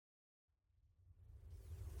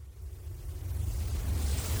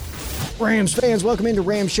Rams fans, welcome into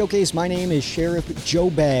Rams Showcase. My name is Sheriff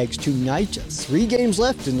Joe Bags. Tonight, 3 games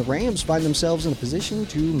left, and the Rams find themselves in a position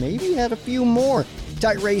to maybe add a few more.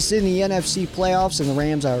 Tight race in the NFC playoffs, and the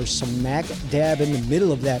Rams are smack dab in the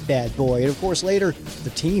middle of that bad boy. And of course, later,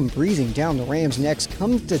 the team breathing down the Rams' necks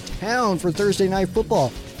comes to town for Thursday Night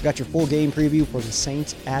Football. We got your full game preview for the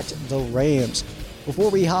Saints at the Rams.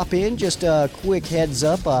 Before we hop in, just a quick heads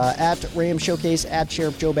up, at Rams Showcase, at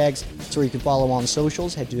Sheriff Joe Bags. That's where you can follow on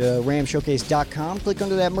socials. Head to ramshowcase.com, click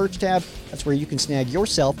under that merch tab. That's where you can snag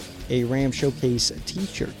yourself a Rams Showcase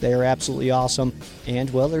t-shirt. They're absolutely awesome, and,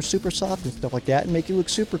 well, they're super soft and stuff like that and make you look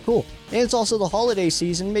super cool. And it's also the holiday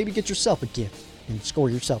season. Maybe get yourself a gift and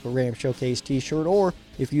score yourself a Rams Showcase t-shirt. Or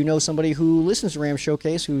if you know somebody who listens to Rams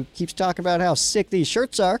Showcase who keeps talking about how sick these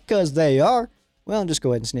shirts are, because they are, well, just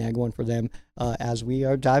go ahead and snag one for them as we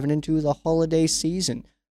are diving into the holiday season.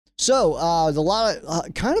 So,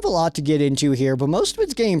 kind of a lot to get into here, but most of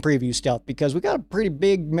it's game preview stuff because we got a pretty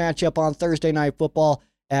big matchup on Thursday Night Football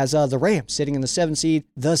as the Rams sitting in the 7th seed,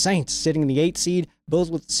 the Saints sitting in the 8th seed, both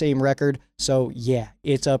with the same record. So, yeah,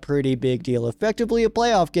 it's a pretty big deal. Effectively a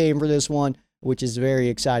playoff game for this one, which is very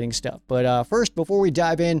exciting stuff. But first, before we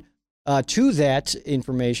dive in to that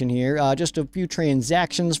information here, just a few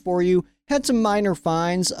transactions for you. Had some minor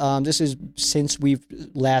fines. This is since we've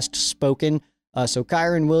last spoken. So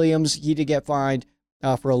Kyren Williams, he did get fined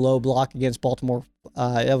for a low block against Baltimore.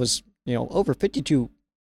 That was, over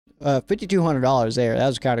 $5,200 there. That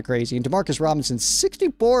was kind of crazy. And Demarcus Robinson,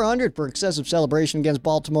 $6,400 for excessive celebration against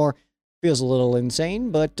Baltimore. Feels a little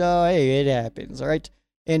insane, but hey, it happens, all right?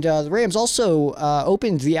 And the Rams also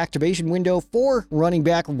opened the activation window for running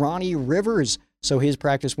back Ronnie Rivers. So his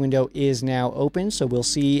practice window is now open. So we'll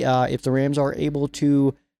see if the Rams are able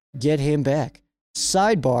to get him back.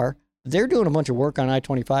 Sidebar, they're doing a bunch of work on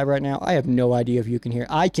I-25 right now. I have no idea if you can hear.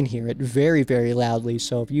 I can hear it very, very loudly.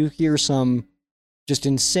 So if you hear some just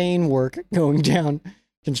insane work going down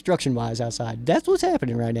construction-wise outside, that's what's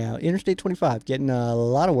happening right now. Interstate 25 getting a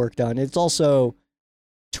lot of work done. It's also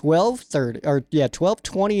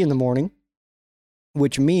 12:20 in the morning,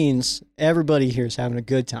 which means everybody here is having a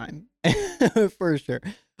good time. For sure.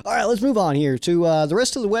 All right, let's move on here to the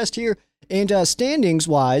rest of the West here. And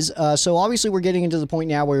standings-wise, so obviously we're getting into the point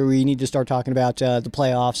now where we need to start talking about the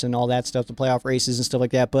playoffs and all that stuff, the playoff races and stuff like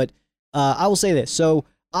that. But I will say this. So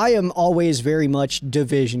I am always very much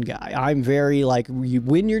division guy. I'm very you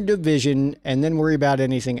win your division and then worry about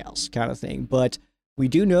anything else kind of thing. But we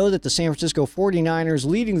do know that the San Francisco 49ers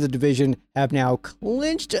leading the division have now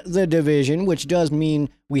clinched the division, which does mean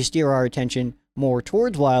we steer our attention more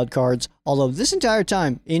towards wild cards. Although this entire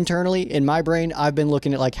time, internally, in my brain, I've been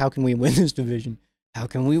looking at how can we win this division? How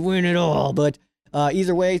can we win it all? But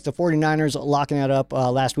either way, the 49ers locking that up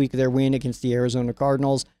last week of their win against the Arizona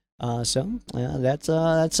Cardinals. So that's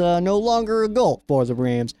no longer a goal for the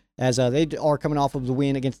Rams as they are coming off of the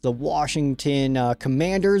win against the Washington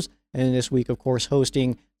Commanders. And this week, of course,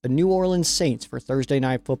 hosting the New Orleans Saints for Thursday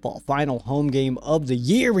Night Football. Final home game of the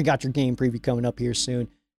year. We got your game preview coming up here soon.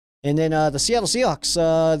 And then the Seattle Seahawks,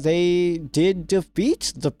 they did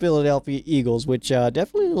defeat the Philadelphia Eagles, which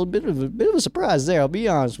definitely a little bit of a surprise there, I'll be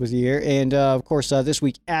honest with you here. And, of course, this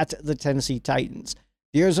week at the Tennessee Titans.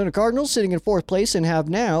 The Arizona Cardinals sitting in 4th place and have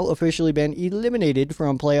now officially been eliminated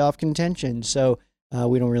from playoff contention. So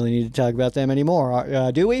we don't really need to talk about them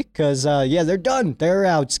anymore, do we? Because, yeah, they're done. They're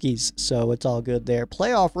out skis. So it's all good there.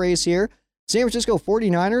 Playoff race here. San Francisco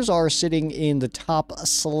 49ers are sitting in the top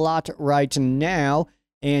slot right now,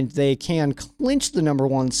 and they can clinch the number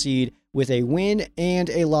 1 seed with a win and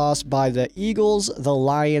a loss by the Eagles, the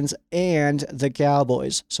Lions, and the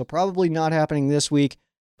Cowboys. So probably not happening this week,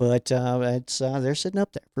 but they're sitting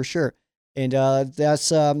up there for sure. And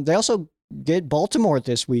they also get Baltimore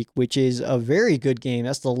this week, which is a very good game.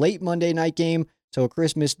 That's the late Monday night game, so a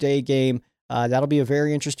Christmas Day game. That'll be a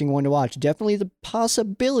very interesting one to watch. Definitely the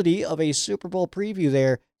possibility of a Super Bowl preview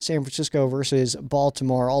there, San Francisco versus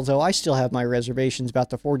Baltimore, although I still have my reservations about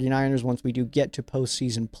the 49ers once we do get to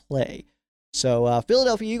postseason play. So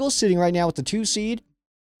Philadelphia Eagles sitting right now with the 2 seed,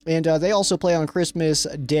 and they also play on Christmas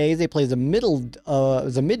Day. They play the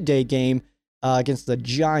midday game against the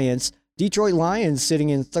Giants. Detroit Lions sitting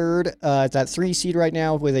in 3rd at that 3 seed right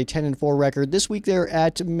now with a 10-4 record. This week they're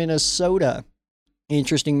at Minnesota.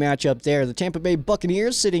 Interesting matchup there. The Tampa Bay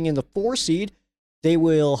Buccaneers sitting in the 4 seed. They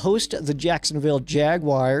will host the Jacksonville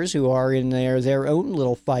Jaguars, who are in their own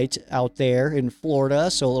little fight out there in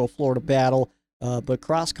Florida. So a little Florida battle, but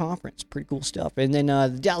cross-conference. Pretty cool stuff. And then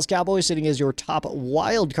the Dallas Cowboys sitting as your top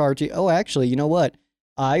wild card team. Oh, actually, you know what?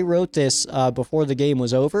 I wrote this before the game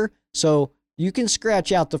was over. So you can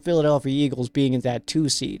scratch out the Philadelphia Eagles being in that 2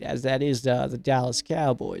 seed, as that is the Dallas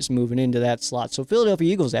Cowboys moving into that slot. So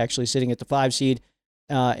Philadelphia Eagles actually sitting at the 5 seed,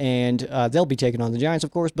 and they'll be taking on the Giants,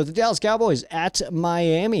 of course. But the Dallas Cowboys at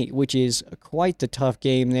Miami, which is quite the tough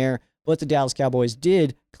game there. But the Dallas Cowboys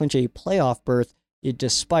did clinch a playoff berth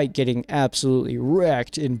despite getting absolutely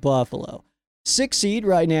wrecked in Buffalo. 6 seed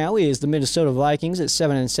right now is the Minnesota Vikings at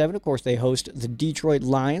 7-7. Of course, they host the Detroit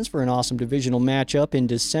Lions for an awesome divisional matchup in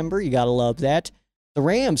December. You got to love that. The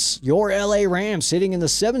Rams, your LA Rams, sitting in the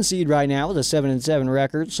 7 seed right now with a 7-7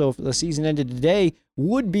 record. So if the season ended today,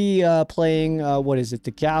 would be playing,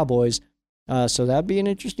 the Cowboys. So that'd be an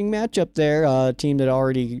interesting matchup there. A team that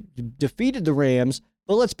already defeated the Rams.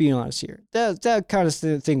 But let's be honest here. That kind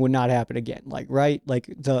of thing would not happen again. Like, right? Like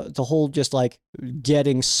the whole just like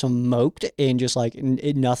getting smoked and just like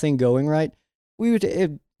nothing going right.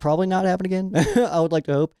 It'd probably not happen again. I would like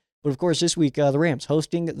to hope. But of course, this week, the Rams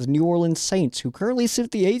hosting the New Orleans Saints, who currently sit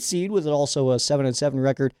at the 8th seed with also a 7-7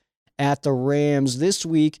 record at the Rams this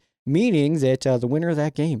week, meaning that the winner of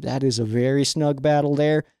that game, that is a very snug battle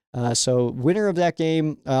there. So winner of that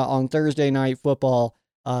game on Thursday Night Football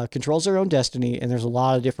controls their own destiny, and there's a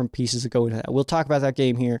lot of different pieces that go into that. We'll talk about that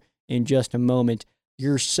game here in just a moment.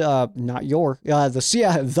 The Seattle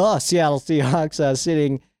Seahawks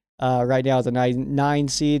sitting right now at the 9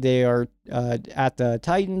 seed. They are at the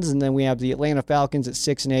Titans, and then we have the Atlanta Falcons at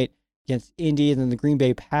 6-8 against Indy, and then the Green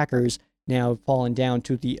Bay Packers now falling down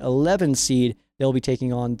to the 11 seed. They'll be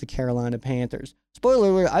taking on the Carolina Panthers. Spoiler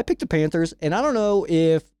alert, I picked the Panthers, and I don't know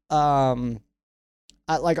if all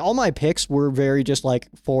my picks were very just like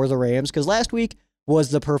for the Rams, because last week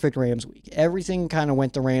was the perfect Rams week. Everything kind of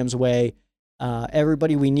went the Rams' way.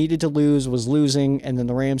 Everybody we needed to lose was losing, and then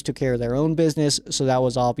the Rams took care of their own business, so that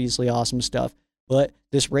was obviously awesome stuff. But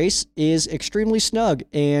this race is extremely snug,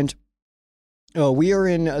 and we are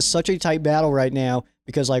in such a tight battle right now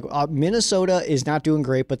because Minnesota is not doing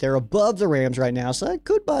great, but they're above the Rams right now, so that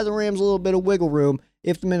could buy the Rams a little bit of wiggle room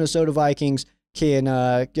if the Minnesota Vikings can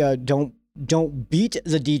don't beat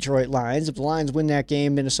the Detroit Lions. If the Lions win that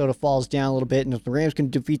game, Minnesota falls down a little bit, and if the Rams can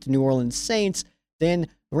defeat the New Orleans Saints, then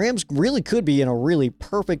the Rams really could be in a really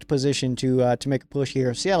perfect position to make a push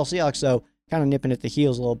here. Seattle Seahawks, though, kind of nipping at the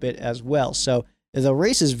heels a little bit as well. So the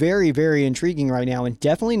race is very, very intriguing right now, and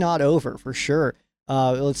definitely not over for sure.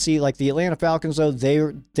 Let's see, like the Atlanta Falcons, though,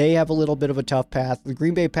 they have a little bit of a tough path. The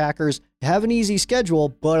Green Bay Packers have an easy schedule,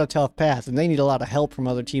 but a tough path, and they need a lot of help from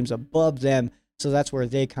other teams above them. So that's where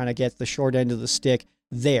they kind of get the short end of the stick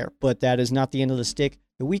there. But that is not the end of the stick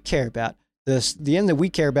that we care about. The end that we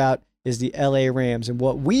care about is the LA Rams and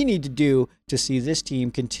what we need to do to see this team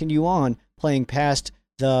continue on playing past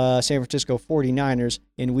the San Francisco 49ers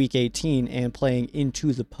in Week 18 and playing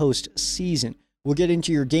into the postseason. We'll get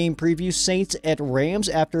into your game preview, Saints at Rams,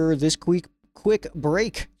 after this quick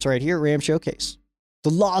break. It's right here at Ram Showcase. The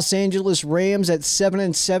Los Angeles Rams at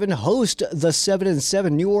 7-7 host the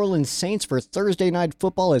 7-7 New Orleans Saints for Thursday Night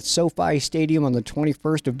Football at SoFi Stadium on the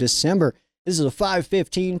 21st of December. This is a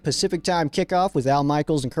 5:15 Pacific Time kickoff with Al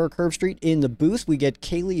Michaels and Kirk Herbstreit in the booth. We get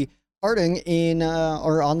Kaylee Harding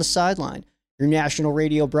on the sideline. Your national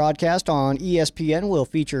radio broadcast on ESPN will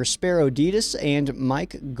feature Sparrow Ditas and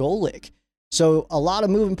Mike Golick. So a lot of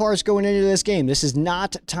moving parts going into this game. This is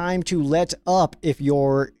not time to let up if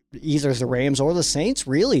you're either the Rams or the Saints,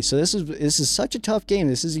 really. So this is such a tough game.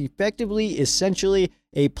 This is essentially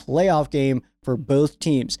a playoff game for both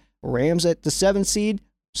teams. Rams at the 7 seed,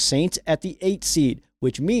 Saints at the 8 seed,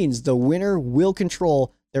 which means the winner will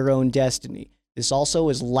control their own destiny. This also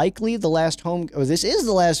is likely this is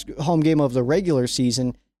the last home game of the regular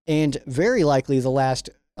season, and very likely the last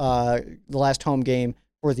home game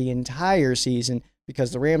for the entire season,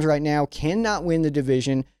 because the Rams right now cannot win the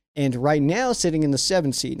division, and right now sitting in the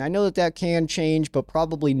 7th seed. And I know that can change, but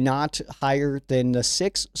probably not higher than the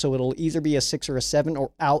 6, so it'll either be a 6 or a 7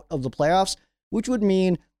 or out of the playoffs, which would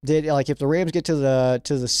mean that if the Rams get to the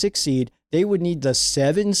 6th seed, they would need the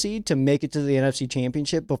 7 seed to make it to the NFC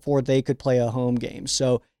Championship before they could play a home game.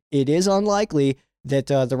 So it is unlikely that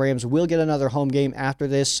the Rams will get another home game after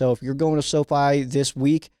this. So if you're going to SoFi this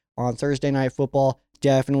week on Thursday Night Football,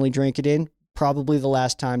 definitely drink it in. Probably the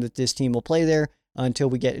last time that this team will play there until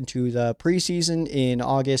we get into the preseason in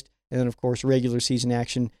August, and then, of course, regular season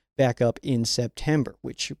action back up in September,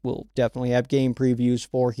 which we'll definitely have game previews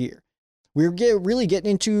for here. We're really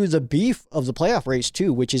getting into the beef of the playoff race,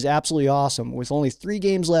 too, which is absolutely awesome. With only 3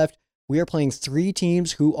 games left, we are playing 3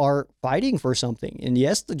 teams who are fighting for something. And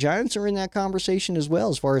yes, the Giants are in that conversation as well,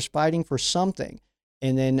 as far as fighting for something.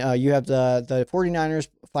 And then you have the 49ers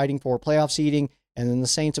fighting for playoff seeding, and then the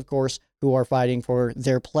Saints, of course, who are fighting for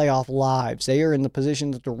their playoff lives. They are in the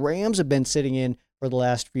position that the Rams have been sitting in for the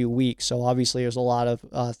last few weeks. So obviously there's a lot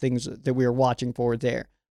of things that we are watching for there.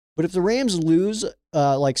 But if the Rams lose,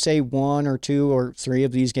 like say 1 or 2 or 3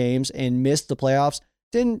 of these games and miss the playoffs,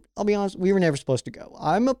 then I'll be honest, we were never supposed to go.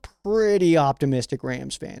 I'm a pretty optimistic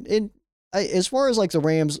Rams fan. And as far as like the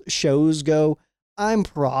Rams shows go, I'm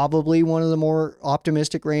probably one of the more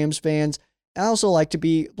optimistic Rams fans. I also like to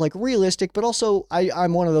be like realistic, but also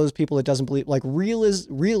I'm one of those people that doesn't believe like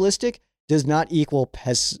realistic does not equal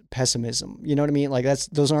pessimism. You know what I mean? Like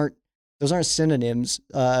those aren't synonyms.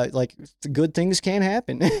 Like good things can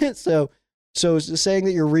happen. so saying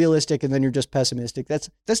that you're realistic and then you're just pessimistic,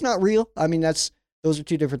 that's not real. I mean, those are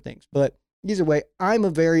two different things. But either way, I'm a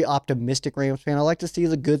very optimistic Rams fan. I like to see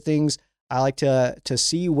the good things. I like to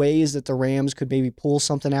see ways that the Rams could maybe pull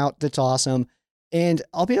something out that's awesome. And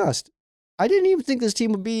I'll be honest, I didn't even think this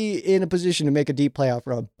team would be in a position to make a deep playoff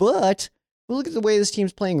run. But look at the way this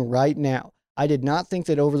team's playing right now. I did not think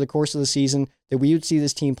that over the course of the season that we would see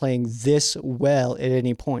this team playing this well at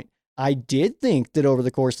any point. I did think that over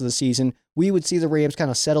the course of the season, we would see the Rams kind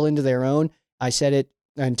of settle into their own. I said it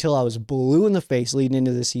until I was blue in the face leading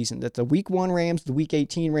into the season, that the week 1 Rams, the week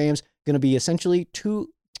 18 Rams, going to be essentially 2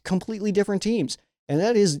 completely different teams. And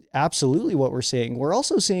that is absolutely what we're seeing. We're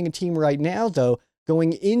also seeing a team right now, though,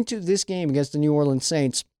 going into this game against the New Orleans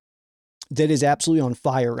Saints that is absolutely on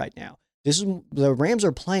fire right now. The Rams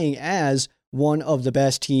are playing as one of the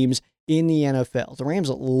best teams in the NFL. The Rams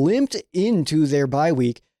limped into their bye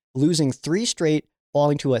week, losing 3 straight,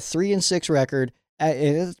 falling to a 3-6 record.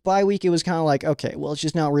 And bye week, it was kind of like, okay, well, it's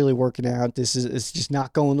just not really working out. It's just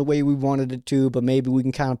not going the way we wanted it to, but maybe we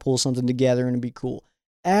can kind of pull something together and it'd be cool.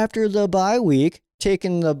 After the bye week,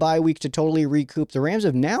 taking the bye week to totally recoup, the Rams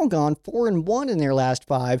have now gone 4-1 in their last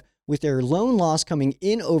 5, with their lone loss coming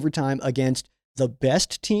in overtime against the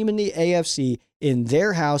best team in the AFC in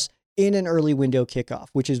their house in an early window kickoff,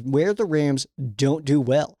 which is where the Rams don't do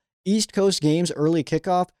well. East Coast games, early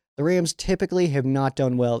kickoff, the Rams typically have not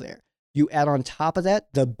done well there. You add on top of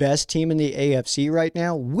that, the best team in the AFC right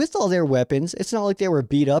now with all their weapons. It's not like they were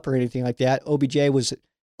beat up or anything like that. OBJ,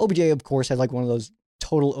 of course, had like one of those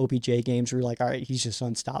total OBJ games where you're like, all right, he's just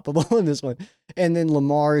unstoppable in this one. And then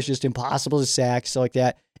Lamar is just impossible to sack, stuff like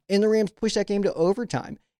that. And the Rams push that game to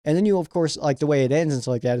overtime. And then you, of course, like the way it ends and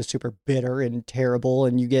stuff like that is super bitter and terrible.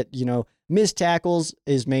 And you get, missed tackles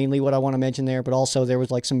is mainly what I want to mention there. But also there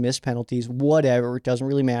was like some missed penalties, whatever. It doesn't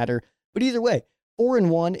really matter. But either way,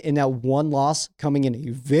 4-1 in that one loss coming in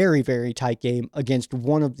a very, very tight game against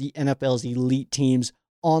one of the NFL's elite teams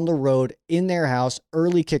on the road in their house,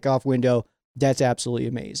 early kickoff window. That's absolutely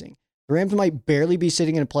amazing. The Rams might barely be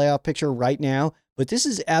sitting in a playoff picture right now, but this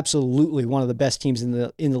is absolutely one of the best teams in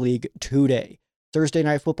the league today. Thursday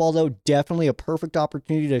Night Football, though, definitely a perfect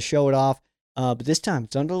opportunity to show it off. But this time,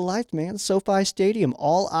 it's under the lights, man. SoFi Stadium,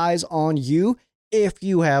 all eyes on you if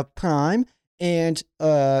you have Prime. And,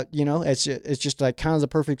 it's just like kind of the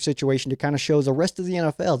perfect situation to kind of show the rest of the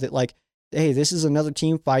NFL that, like, hey, this is another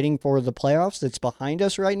team fighting for the playoffs that's behind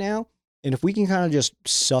us right now. And if we can kind of just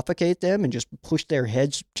suffocate them and just push their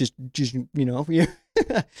heads, just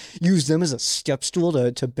use them as a step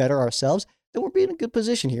stool to better ourselves, then we're being in a good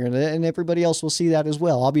position here. And everybody else will see that as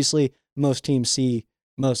well. Obviously, most teams see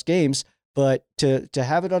most games, but to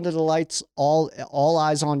have it under the lights, all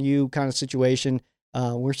eyes on you kind of situation,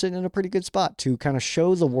 we're sitting in a pretty good spot to kind of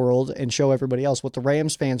show the world and show everybody else what the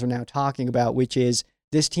Rams fans are now talking about, which is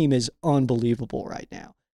this team is unbelievable right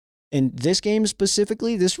now. And this game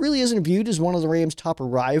specifically, this really isn't viewed as one of the Rams' top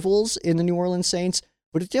rivals in the New Orleans Saints,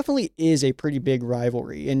 but it definitely is a pretty big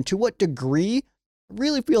rivalry. And to what degree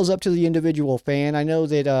really feels up to the individual fan. I know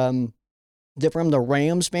that that from the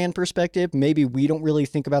Rams fan perspective, maybe we don't really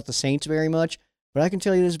think about the Saints very much, but I can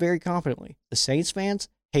tell you this very confidently. The Saints fans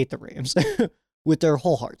hate the Rams with their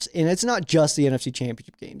whole hearts. And it's not just the NFC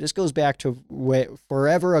Championship game. This goes back to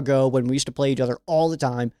forever ago when we used to play each other all the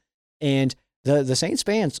time. And the Saints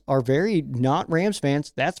fans are very not Rams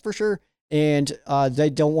fans, that's for sure. And they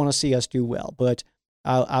don't want to see us do well. But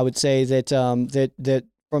I would say that that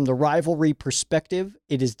from the rivalry perspective,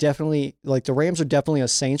 it is definitely, like, the Rams are definitely a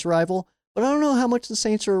Saints rival, but I don't know how much the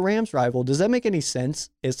Saints are a Rams rival. Does that make any sense?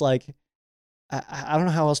 It's like, I don't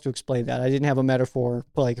know how else to explain that. I didn't have a metaphor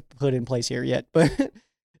put in place here yet, but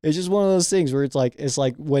it's just one of those things where it's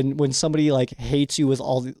like when somebody like hates you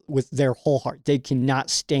with their whole heart, they cannot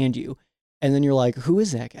stand you. And then you're like, who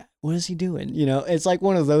is that guy? What is he doing? It's like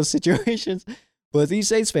one of those situations. But these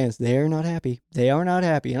Saints fans, they are not happy. They are not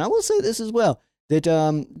happy. And I will say this as well,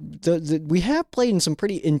 that we have played in some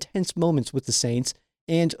pretty intense moments with the Saints.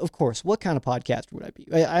 And of course, what kind of podcast would I be?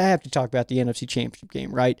 I have to talk about the NFC Championship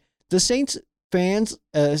game, right? the Saints fans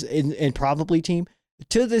and probably team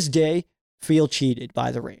to this day feel cheated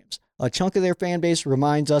by the Rams. A chunk of their fan base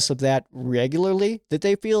reminds us of that regularly, that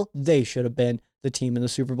they feel they should have been the team in the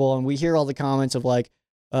Super Bowl. And we hear all the comments of like,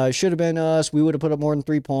 it should have been us. We would have put up more than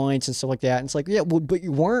 3 points and stuff like that. And it's like, yeah, well, but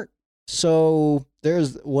you weren't. So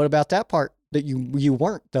what about that part? That you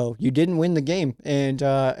weren't, though. You didn't win the game, and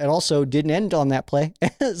it also didn't end on that play.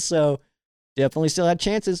 So definitely still had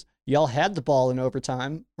chances. Y'all had the ball in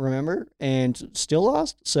overtime, remember, and still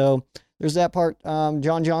lost. So there's that part.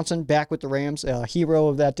 John Johnson back with the Rams, hero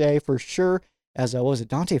of that day for sure. As what was it,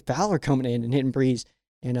 Dante Fowler coming in and hitting Breeze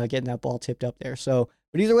and getting that ball tipped up there. So,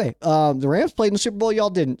 but either way, the Rams played in the Super Bowl, y'all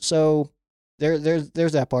didn't. So there's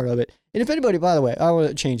that part of it. And if anybody, by the way, I want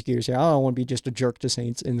to change gears here. I don't want to be just a jerk to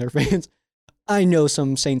Saints and their fans. I know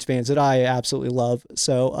some Saints fans that I absolutely love,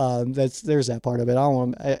 so there's that part of it.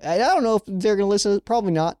 I don't know if they're gonna listen.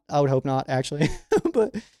 Probably not. I would hope not, actually.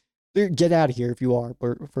 But get out of here if you are.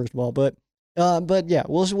 First of all, but yeah,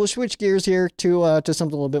 we'll switch gears here to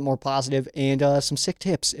something a little bit more positive and some sick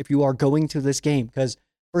tips if you are going to this game. Because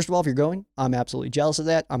first of all, if you're going, I'm absolutely jealous of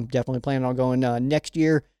that. I'm definitely planning on going next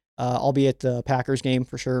year. I'll be at the Packers game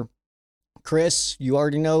for sure. Chris, you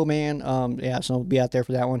already know, man. Yeah, so I'll be out there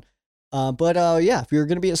for that one. But yeah, if you're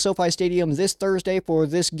going to be at SoFi Stadium this Thursday for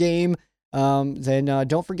this game, then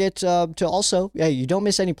don't forget to also, you don't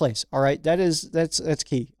miss any place. All right, that's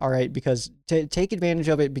key. All right, because take advantage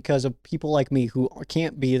of it because of people like me who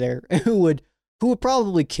can't be there, who would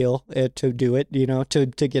probably kill it to do it.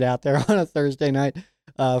 To get out there on a Thursday night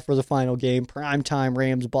for the final game. Primetime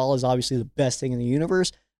Rams ball is obviously the best thing in the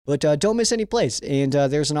universe. But don't miss any place. And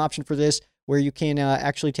there's an option for this where you can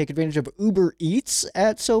actually take advantage of Uber Eats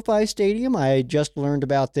at SoFi Stadium. I just learned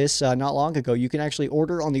about this not long ago. You can actually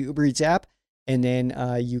order on the Uber Eats app, and then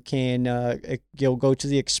you can go to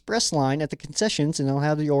the express line at the concessions, and they'll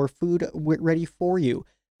have your food ready for you.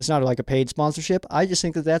 It's not like a paid sponsorship. I just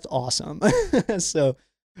think that that's awesome. So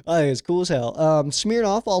it's cool as hell.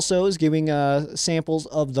 Smirnoff also is giving samples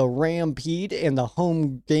of the Rampede and the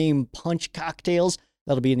home game punch cocktails.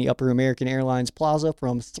 That'll be in the Upper American Airlines Plaza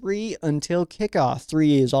from 3 until kickoff.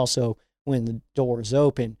 3 is also when the doors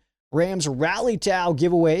open. Rams Rally Towel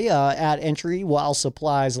giveaway at entry while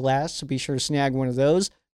supplies last, so be sure to snag one of those.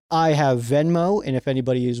 I have Venmo, and if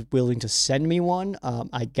anybody is willing to send me one,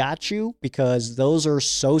 I got you, because those are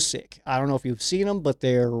so sick. I don't know if you've seen them, but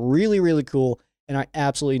they're really, really cool, and I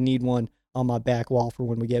absolutely need one on my back wall for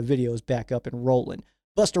when we get videos back up and rolling.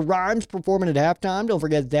 Busta Rhymes performing at halftime. Don't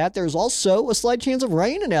forget that. There's also a slight chance of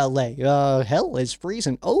rain in LA. Hell, it's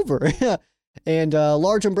freezing over. And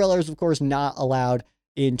large umbrellas, of course, not allowed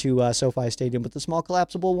into SoFi Stadium, but the small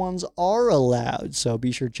collapsible ones are allowed. So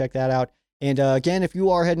be sure to check that out. And again, if you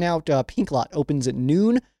are heading out, Pink Lot opens at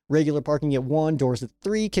noon. Regular parking at 1, doors at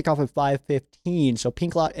 3, kickoff at 5:15. So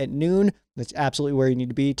Pink Lot at noon. That's absolutely where you need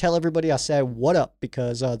to be. Tell everybody I said what up,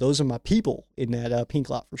 because those are my people in that Pink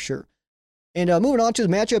Lot for sure. And moving on to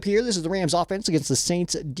the matchup here, this is the Rams offense against the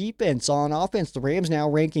Saints defense. On offense, the Rams now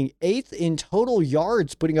ranking 8th in total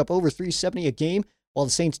yards, putting up over 370 a game, while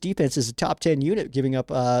the Saints defense is a top 10 unit, giving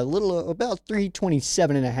up about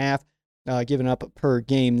 327.5 given up per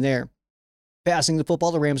game there. Passing the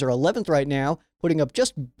football, the Rams are 11th right now, putting up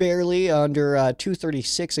just barely under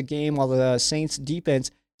 236 a game, while the Saints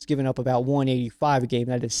defense is giving up about 185 a game.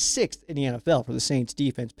 That is 6th in the NFL for the Saints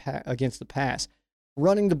defense against the pass.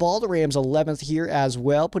 Running the ball, the Rams 11th here as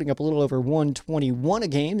well, putting up a little over 121 a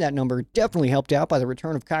game. That number definitely helped out by the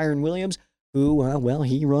return of Kyren Williams, who,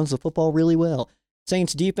 he runs the football really well.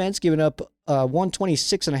 Saints defense giving up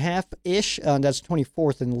 126.5-ish. That's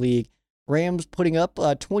 24th in the league. Rams putting up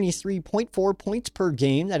 23.4 points per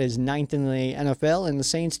game. That is 9th in the NFL. And the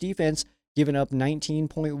Saints defense giving up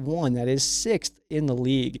 19.1. That is 6th in the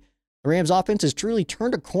league. The Rams offense has truly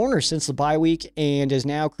turned a corner since the bye week and is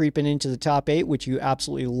now creeping into the top 8, which you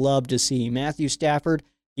absolutely love to see. Matthew Stafford,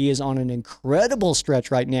 he is on an incredible stretch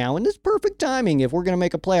right now, and it's perfect timing if we're going to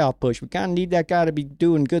make a playoff push. We kind of need that guy to be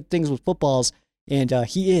doing good things with footballs, and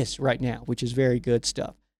he is right now, which is very good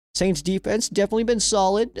stuff. Saints defense definitely been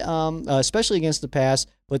solid, especially against the pass,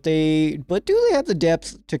 but do they have the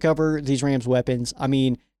depth to cover these Rams weapons? I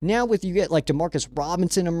mean, now with you get like Demarcus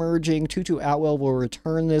Robinson emerging, Tutu Atwell will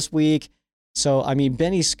return this week. So, I mean,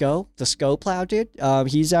 Benny Sko, the Sko Plow dude,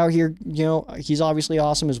 he's out here, he's obviously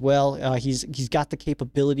awesome as well. He's got the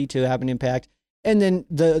capability to have an impact. And then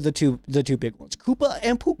the two big ones, Koopa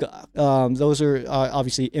and Puka. Those are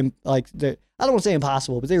obviously I don't want to say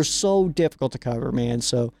impossible, but they're so difficult to cover, man.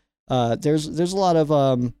 So there's a lot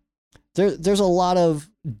of there's a lot of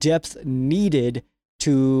depth needed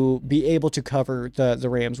to be able to cover the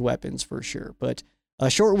Rams' weapons for sure. But A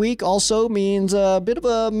short week also means a bit of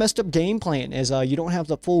a messed up game plan, as you don't have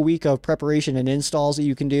the full week of preparation and installs that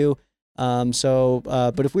you can do.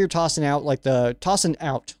 But if we were tossing out, like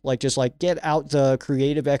just like get out the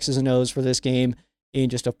creative X's and O's for this game in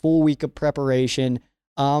just a full week of preparation,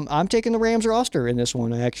 I'm taking the Rams roster in this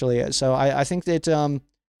one, actually. So I think that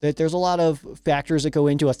that there's a lot of factors that go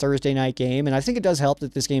into a Thursday night game, and I think it does help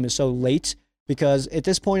that this game is so late, because at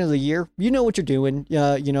this point of the year, you know what you're doing.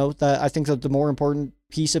 I think that the more important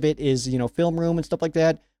piece of it is, film room and stuff like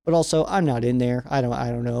that. But also, I'm not in there. I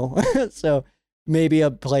don't know. So maybe a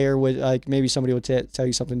player would, maybe somebody would tell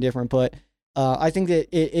you something different. But I think that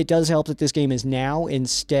it does help that this game is now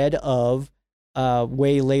instead of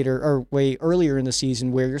way later or way earlier in the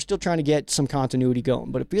season, where you're still trying to get some continuity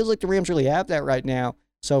going. But it feels like the Rams really have that right now.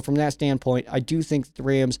 So from that standpoint, I do think that the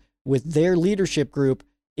Rams, with their leadership group,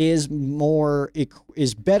 is better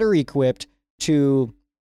equipped to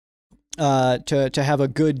have a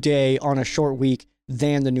good day on a short week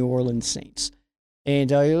than the New Orleans Saints.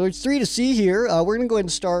 And there's three to see here. We're going to go ahead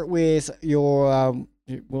and start with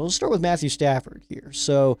we'll start with Matthew Stafford here.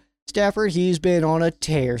 So Stafford, he's been on a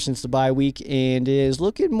tear since the bye week and is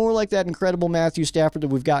looking more like that incredible Matthew Stafford that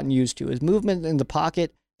we've gotten used to. His movement in the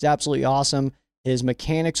pocket is absolutely awesome. His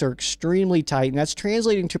mechanics are extremely tight, and that's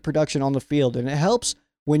translating to production on the field. And it helps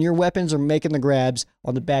when your weapons are making the grabs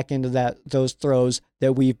on the back end of those throws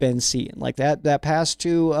that we've been seeing. Like that pass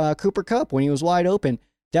to Cooper Kupp when he was wide open,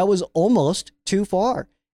 that was almost too far.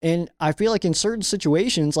 And I feel like in certain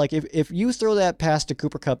situations, like if you throw that pass to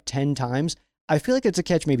Cooper Kupp 10 times, I feel like it's a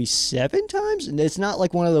catch maybe 7 times. And it's not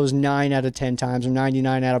like one of those 9 out of 10 times or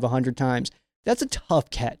 99 out of 100 times. That's a tough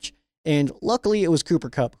catch. And luckily it was Cooper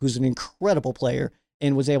Kupp, who's an incredible player,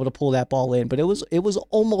 and was able to pull that ball in. But it was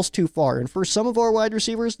almost too far. And for some of our wide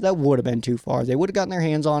receivers, that would have been too far. They would have gotten their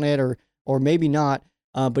hands on it or maybe not.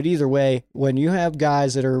 But either way, when you have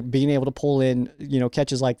guys that are being able to pull in,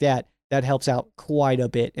 catches like that, that helps out quite a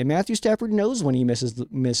bit. And Matthew Stafford knows when he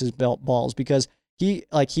misses balls, because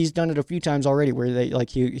he's done it a few times already where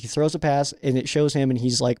he throws a pass and it shows him and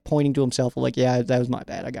he's like pointing to himself like, yeah, that was my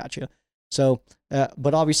bad. I got you. So,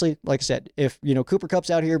 but obviously, like I said, if, Cooper Kupp's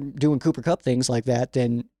out here doing Cooper Kupp things like that,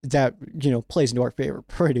 then that, plays into our favor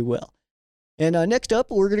pretty well. And next up,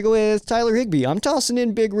 we're going to go with Tyler Higbee. I'm tossing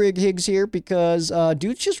in Big Rig Higgs here because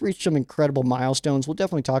dude's just reached some incredible milestones. We'll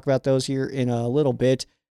definitely talk about those here in a little bit.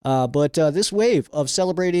 But this wave of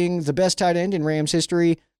celebrating the best tight end in Rams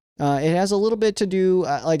history, it has a little bit to do,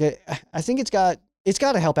 I think it's got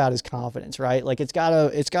to help out his confidence, right? Like it's got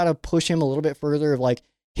to push him a little bit further of like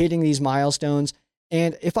hitting these milestones.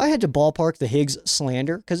 And if I had to ballpark the Higgs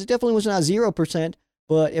slander, because it definitely was not 0%,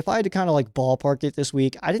 but if I had to kind of like ballpark it this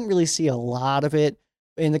week, I didn't really see a lot of it.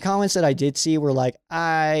 And the comments that I did see were like,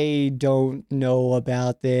 I don't know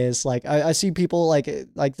about this. Like I see people like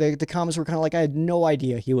the comments were kind of like, I had no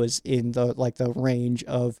idea he was in the range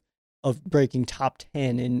of breaking top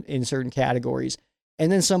 10 in certain categories. And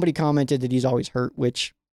then somebody commented that he's always hurt,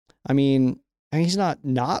 which, I mean, he's not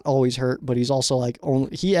always hurt, but he's also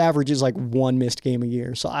he averages like 1 missed game a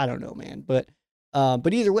year. So I don't know, man. But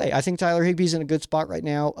either way, I think Tyler Higbee's in a good spot right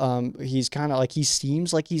now. He's kind of like, he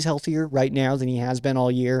seems like he's healthier right now than he has been all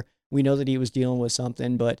year. We know that he was dealing with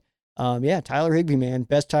something, but Tyler Higbee, man,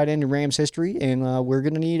 best tight end in Rams history. And we're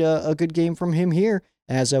going to need a good game from him here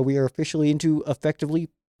as we are officially into effectively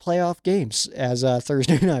playoff games as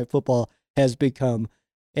Thursday Night Football has become.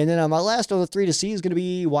 And then my last of the 3 to see is going to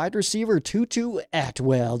be wide receiver Tutu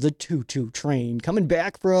Atwell, the Tutu train, coming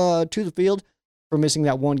back to the field for missing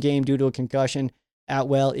that 1 game due to a concussion.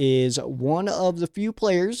 Atwell is one of the few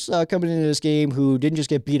players coming into this game who didn't just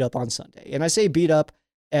get beat up on Sunday. And I say beat up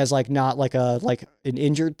as not like an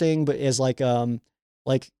injured thing, but as like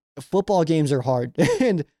football games are hard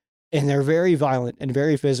and they're very violent and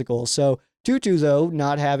very physical. So Tutu, though,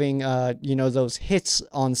 not having those hits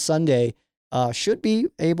on Sunday, should be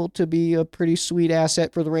able to be a pretty sweet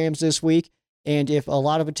asset for the Rams this week. And if a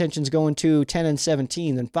lot of attention's going to 10 and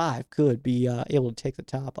 17, then 5 could be able to take the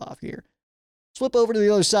top off here. Flip over to the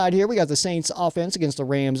other side here. We got the Saints offense against the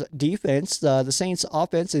Rams defense. The Saints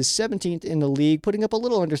offense is 17th in the league, putting up a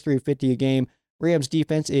little under 350 a game. Rams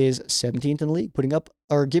defense is 17th in the league,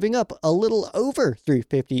 giving up a little over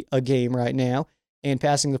 350 a game right now. And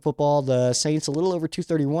passing the football, the Saints a little over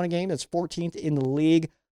 231 a game. That's 14th in the league.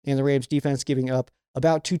 And the Rams defense giving up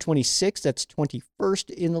about 226. That's 21st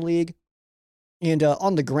in the league. And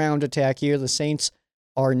on the ground attack here, the Saints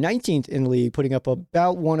are 19th in the league, putting up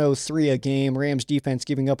about 103 a game. Rams defense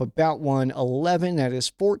giving up about 111. That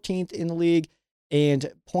is 14th in the league.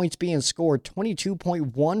 And points being scored,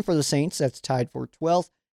 22.1 for the Saints. That's tied for 12th.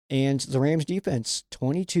 And the Rams defense,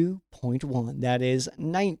 22.1. That is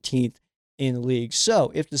 19th in the league.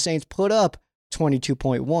 So if the Saints put up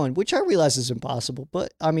 22.1, which I realize is impossible,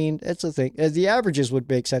 but I mean, that's the thing. The averages would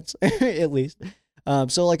make sense, at least.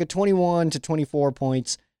 So like a 21 to 24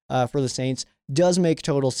 points for the Saints does make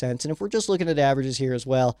total sense. And if we're just looking at averages here as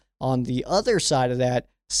well, on the other side of that,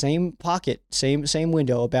 same pocket, same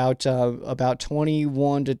window, about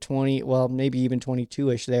 21 to 20, well, maybe even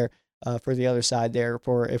 22-ish there for the other side there,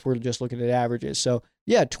 for if we're just looking at averages. So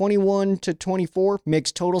yeah, 21 to 24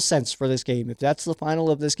 makes total sense for this game. If that's the final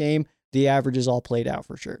of this game, the average is all played out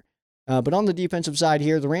for sure. But on the defensive side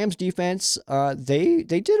here, the Rams defense, they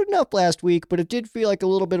did enough last week, but it did feel like a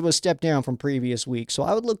little bit of a step down from previous weeks. So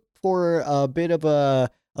I would look for a bit of a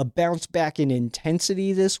bounce back in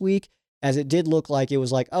intensity this week, as it did look like it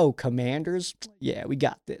was like, oh, Commanders, yeah, we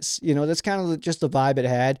got this. You know, that's kind of just the vibe it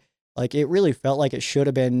had. Like, it really felt like it should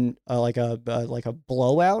have been like a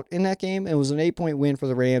blowout in that game. It was an 8-point win for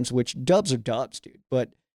the Rams, which dubs are dubs, dude. But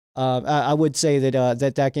I would say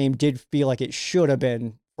that that game did feel like it should have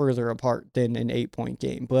been further apart than an 8-point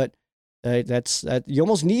game. But that's you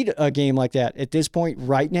almost need a game like that at this point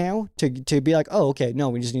right now to be like, oh, okay, no,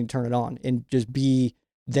 we just need to turn it on and just be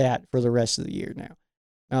that for the rest of the year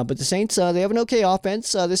now. But the Saints, they have an okay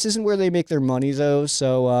offense. This isn't where they make their money, though.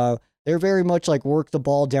 So they're very much like work the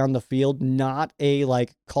ball down the field, not a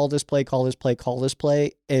like call this play,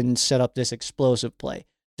 and set up this explosive play.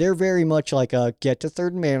 They're very much like a get to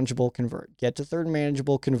third and manageable, convert,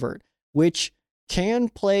 which can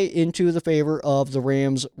play into the favor of the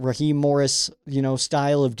Rams' Raheem Morris,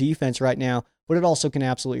 style of defense right now, but it also can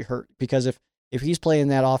absolutely hurt, because if he's playing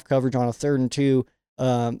that off coverage on a 3rd and 2,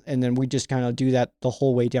 and then we just kind of do that the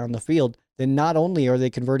whole way down the field, then not only are they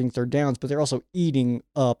converting third downs, but they're also eating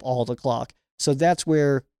up all the clock. So that's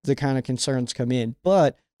where the kind of concerns come in.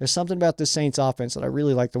 But there's something about the Saints offense that I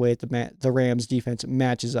really like the way the Rams defense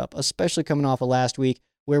matches up, especially coming off of last week,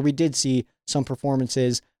 where we did see some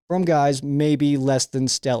performances from guys maybe less than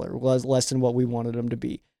stellar, was less than what we wanted them to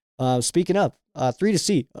be. Speaking of, 3 to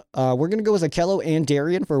C, we're going to go with Akello and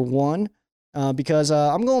Darian for 1. Because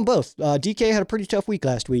I'm going both. DK had a pretty tough week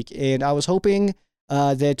last week, and I was hoping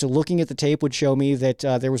that looking at the tape would show me that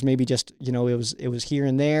there was maybe just, it was here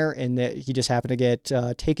and there, and that he just happened to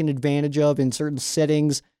get taken advantage of in certain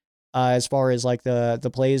settings as far as like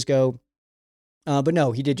the plays go. But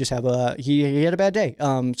no, he did just have he had a bad day.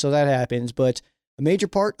 So that happens. But a major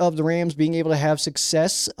part of the Rams being able to have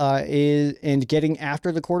success and getting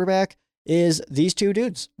after the quarterback is these two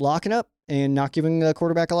dudes locking up and not giving the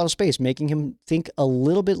quarterback a lot of space, making him think a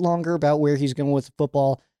little bit longer about where he's going with the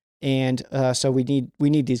football. And so we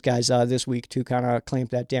need these guys this week to kind of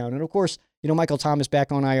clamp that down. And of course, Michael Thomas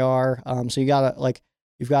back on IR. So you've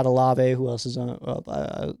got Olave. Who else is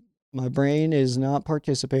on? My brain is not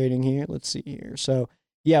participating here. Let's see here. So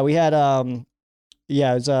yeah, we had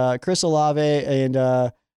it's Chris Olave and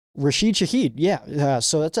Rashid Shaheed. Yeah.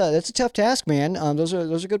 So that's a tough task, man. Those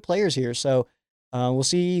are good players here. So we'll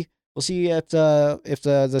see. We'll see if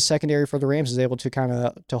the secondary for the Rams is able to kind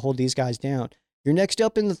of to hold these guys down. You're next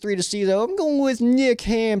up in the 3 to C, though. I'm going with Nick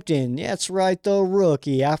Hampton. That's right, the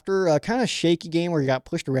rookie. After a kind of shaky game where he got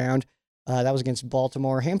pushed around, that was against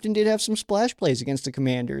Baltimore. Hampton did have some splash plays against the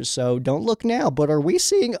Commanders, so don't look now. But are we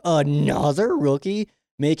seeing another rookie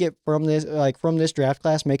make it from this draft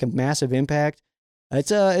class, make a massive impact? It's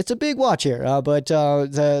a big watch here, but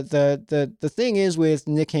the thing is with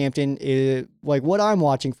Nick Hampton is like what I'm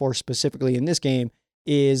watching for specifically in this game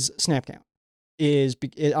is snap count.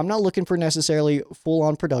 I'm not looking for necessarily full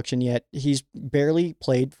on production yet. He's barely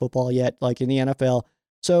played football yet, like in the NFL.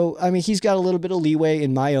 So I mean, he's got a little bit of leeway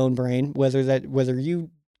in my own brain. Whether you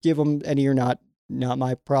give him any or not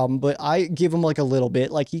my problem. But I give him like a little bit.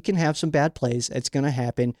 Like he can have some bad plays. It's gonna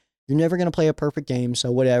happen. You're never gonna play a perfect game, so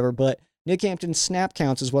whatever. But Nick Hampton's snap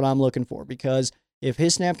counts is what I'm looking for, because if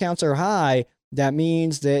his snap counts are high, that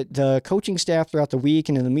means that the coaching staff throughout the week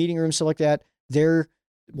and in the meeting room, stuff like that,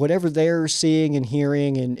 whatever they're seeing and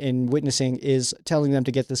hearing and witnessing is telling them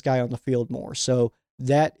to get this guy on the field more. So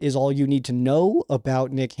that is all you need to know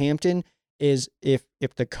about Nick Hampton, is if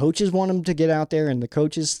the coaches want him to get out there and the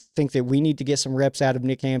coaches think that we need to get some reps out of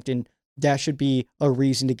Nick Hampton, that should be a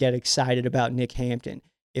reason to get excited about Nick Hampton.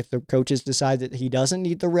 If the coaches decide that he doesn't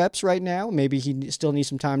need the reps right now, maybe he still needs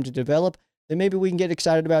some time to develop, then maybe we can get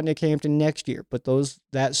excited about Nick Hampton next year. But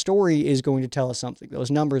that story is going to tell us something. Those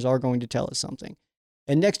numbers are going to tell us something.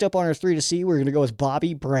 And next up on our 3 to C, we're going to go with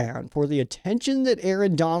Bobby Brown. For the attention that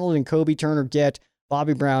Aaron Donald and Kobe Turner get,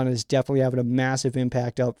 Bobby Brown is definitely having a massive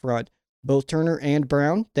impact up front. Both Turner and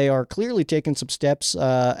Brown, they are clearly taking some steps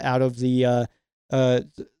out of the out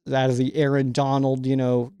of the Aaron Donald,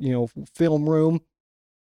 film room,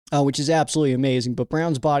 which is absolutely amazing. But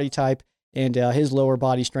Brown's body type and his lower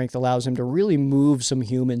body strength allows him to really move some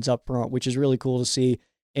humans up front, which is really cool to see.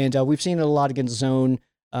 And we've seen it a lot against zone,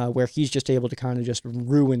 where he's just able to kind of just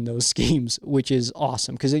ruin those schemes, which is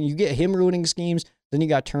awesome. Because then you get him ruining schemes, then you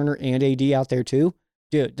got Turner and AD out there too.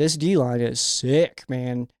 Dude, this D-line is sick,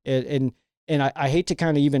 man. And I hate to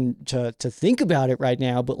kind of even to think about it right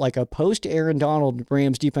now, but like a post Aaron Donald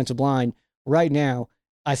Rams defensive line right now,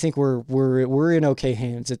 I think we're in okay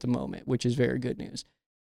hands at the moment, which is very good news.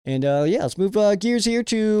 And let's move gears here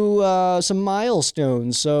to some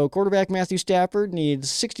milestones. So quarterback Matthew Stafford needs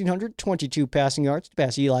 1,622 passing yards to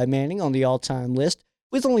pass Eli Manning on the all-time list.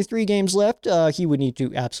 With only 3 games left, he would need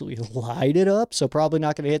to absolutely light it up, so probably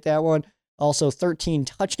not going to hit that one. Also, 13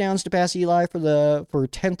 touchdowns to pass Eli for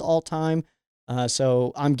 10th all-time.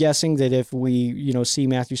 So I'm guessing that if we see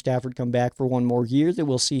Matthew Stafford come back for one more year, that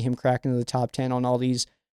we'll see him crack into the top 10 on all these.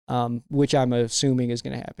 Which I'm assuming is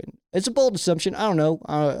going to happen. It's a bold assumption. I don't know.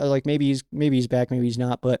 Maybe he's back, maybe he's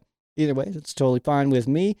not. But either way, it's totally fine with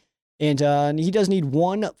me. And he does need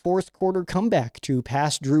one fourth quarter comeback to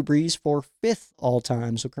pass Drew Brees for 5th all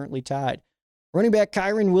time. So currently tied. Running back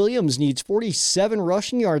Kyren Williams needs 47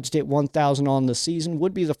 rushing yards to hit 1,000 on the season.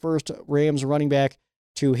 Would be the first Rams running back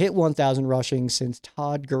to hit 1,000 rushing since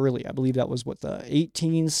Todd Gurley. I believe that was the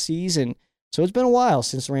 18 season. So it's been a while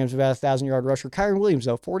since the Rams have had a 1,000-yard rusher. Kyren Williams,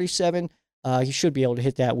 though, 47. He should be able to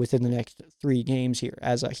hit that within the next 3 games here,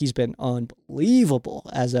 as he's been unbelievable.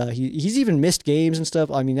 As he's even missed games and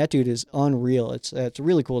stuff. I mean, that dude is unreal. It's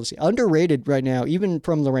really cool to see. Underrated right now, even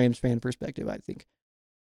from the Rams fan perspective, I think.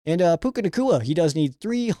 And Puka Nacua, he does need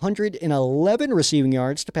 311 receiving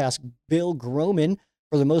yards to pass Bill Groman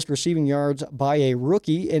for the most receiving yards by a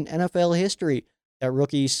rookie in NFL history. That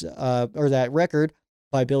that record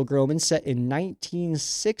by Bill Groman set in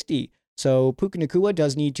 1960. So Puka Nacua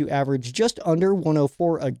does need to average just under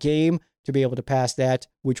 104 a game to be able to pass that,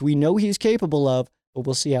 which we know he's capable of, but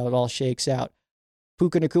we'll see how it all shakes out.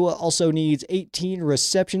 Puka Nacua also needs 18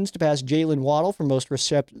 receptions to pass Jalen Waddle for most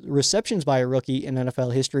receptions by a rookie in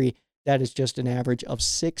NFL history. That is just an average of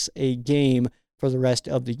 6 a game for the rest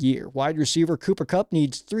of the year. Wide receiver Cooper Kupp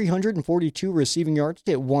needs 342 receiving yards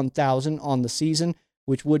to hit 1,000 on the season,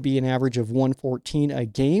 which would be an average of 114 a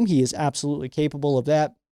game. He is absolutely capable of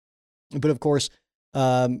that. But of course,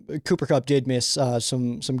 Cooper Kupp did miss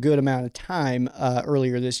some good amount of time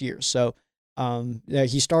earlier this year. So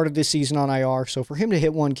he started this season on IR. So for him to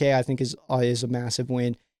hit 1K, I think is a massive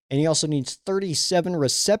win. And he also needs 37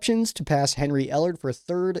 receptions to pass Henry Ellard for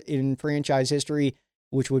 3rd in franchise history,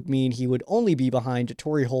 which would mean he would only be behind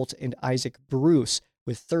Torrey Holt and Isaac Bruce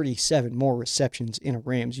with 37 more receptions in a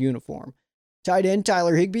Rams uniform. Tight end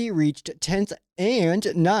Tyler Higbee reached 10th and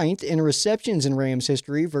 9th in receptions in Rams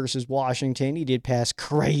history versus Washington. He did pass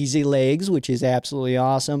crazy legs, which is absolutely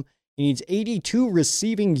awesome. He needs 82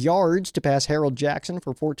 receiving yards to pass Harold Jackson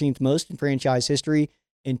for 14th most in franchise history,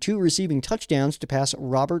 and 2 receiving touchdowns to pass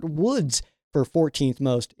Robert Woods for 14th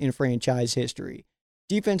most in franchise history.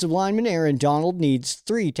 Defensive lineman Aaron Donald needs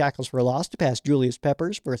 3 tackles for loss to pass Julius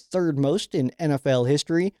Peppers for 3rd most in NFL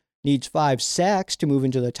history, needs 5 sacks to move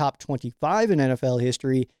into the top 25 in NFL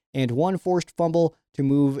history, and 1 forced fumble to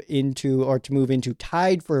move into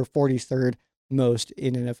tied for 43rd most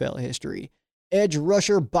in NFL history. Edge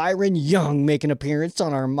rusher Byron Young make an appearance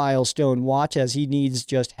on our milestone watch, as he needs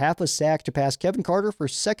just half a sack to pass Kevin Carter for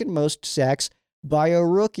 2nd most sacks by a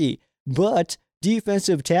rookie. But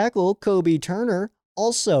defensive tackle Kobe Turner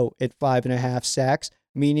also at 5.5 sacks,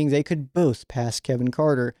 meaning they could both pass Kevin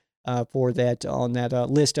Carter for that on that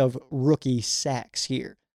list of rookie sacks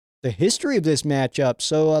here. The history of this matchup.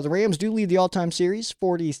 So the Rams do lead the all-time series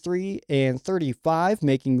 43-35,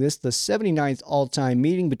 making this the 79th all-time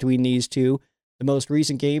meeting between these two. The most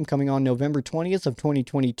recent game coming on November 20th of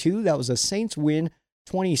 2022. That was a Saints win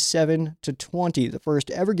 27-20. The first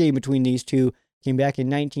ever game between these two came back in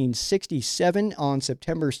 1967 on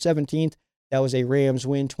September 17th. That was a Rams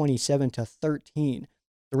win 27-13.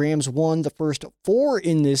 The Rams won the first 4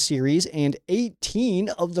 in this series and 18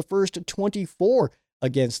 of the first 24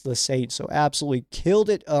 against the Saints. So absolutely killed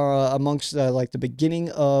it amongst the beginning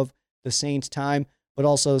of the Saints' time. But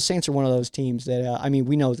also, the Saints are one of those teams that,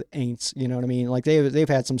 we know the Aints, you know what I mean? Like, they've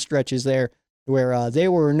had some stretches there where they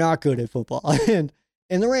were not good at football. and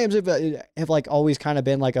the Rams have always kind of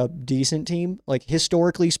been, a decent team,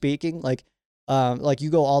 historically speaking. You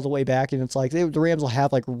go all the way back, and it's the Rams will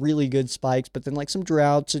have, really good spikes, but then, some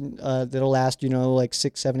droughts and that'll last,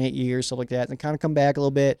 6, 7, 8 years, stuff like that, and kind of come back a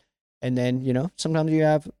little bit. And then, sometimes you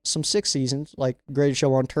have some 6 seasons, like Greatest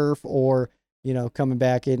Show on Turf or coming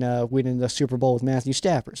back and winning the Super Bowl with Matthew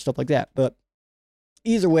Stafford, stuff like that. But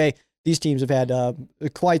either way, these teams have had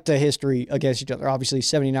quite the history against each other. Obviously,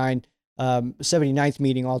 79th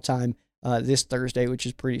meeting all time this Thursday, which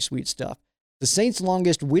is pretty sweet stuff. The Saints'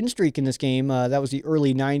 longest win streak in this game, that was the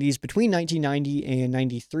early 90s. Between 1990 and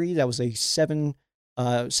 93, that was a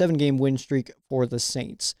seven-game win streak for the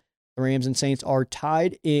Saints. The Rams and Saints are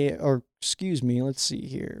tied let's see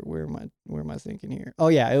here. Where am I thinking here? Oh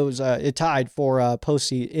yeah, it tied for in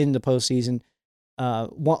the postseason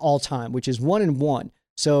all time, which is 1-1.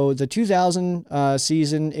 So the 2000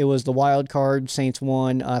 season, it was the wild card. Saints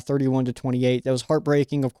won 31-28. That was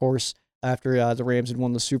heartbreaking, of course, after the Rams had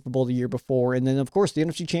won the Super Bowl the year before. And then, of course, the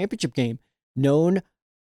NFC Championship game, known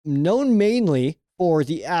mainly for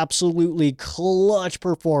the absolutely clutch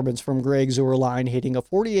performance from Greg Zuerlein, hitting a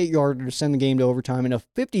 48-yarder to send the game to overtime and a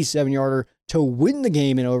 57-yarder to win the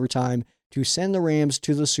game in overtime to send the Rams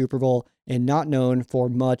to the Super Bowl, and not known for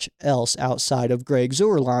much else outside of Greg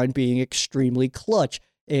Zuerlein being extremely clutch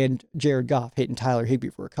and Jared Goff hitting Tyler Higbee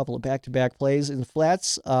for a couple of back-to-back plays in the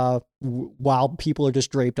flats while people are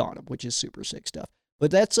just draped on him, which is super sick stuff.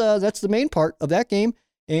 But that's the main part of that game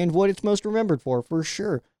and what it's most remembered for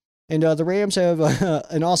sure. And the Rams have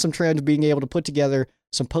an awesome trend of being able to put together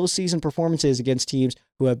some postseason performances against teams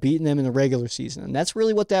who have beaten them in the regular season. And that's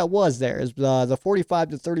really what that was there, is the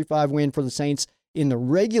 45-35 win for the Saints in the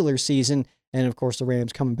regular season. And, of course, the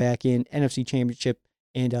Rams coming back in NFC Championship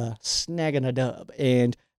and snagging a dub.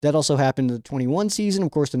 And that also happened in the 21 season.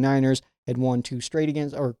 Of course, the Niners had won 2 straight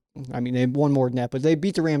against, they won more than that, but they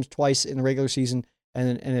beat the Rams twice in the regular season, and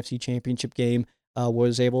an NFC Championship game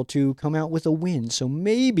was able to come out with a win. So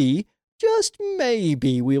maybe, just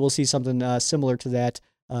maybe, we will see something similar to that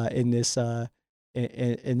in this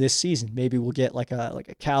in this season. Maybe we'll get like a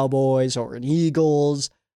Cowboys or an Eagles,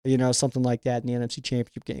 something like that in the NFC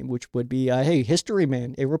Championship game, which would be, hey, history,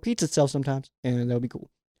 man. It repeats itself sometimes, and that would be cool.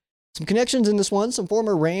 Some connections in this one. Some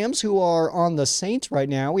former Rams who are on the Saints right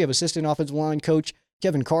now. We have assistant offensive line coach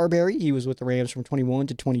Kevin Carberry. He was with the Rams from 21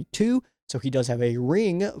 to 22, so he does have a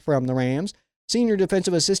ring from the Rams. Senior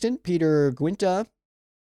defensive assistant Peter Guinta.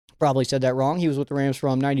 Probably said that wrong. He was with the Rams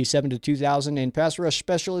from 97 to 2000. And pass rush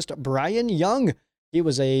specialist Brian Young. He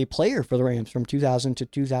was a player for the Rams from 2000 to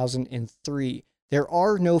 2003. There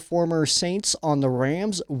are no former Saints on the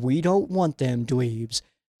Rams. We don't want them, dweebs.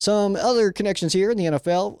 Some other connections here in the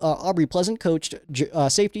NFL. Aubrey Pleasant coached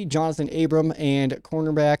safety Jonathan Abram and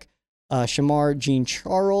cornerback Shamar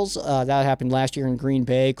Jean-Charles. That happened last year in Green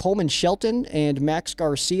Bay. Coleman Shelton and Max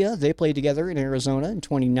Garcia, they played together in Arizona in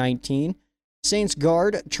 2019. Saints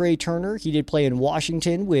guard Trey Turner, he did play in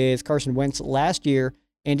Washington with Carson Wentz last year,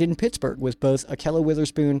 and in Pittsburgh with both Ahkello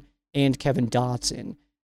Witherspoon and Kevin Dotson.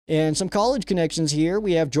 And some college connections here.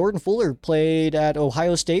 We have Jordan Fuller played at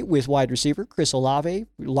Ohio State with wide receiver Chris Olave,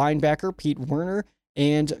 linebacker Pete Werner,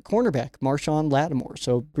 and cornerback Marshawn Lattimore.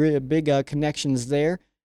 So big connections there.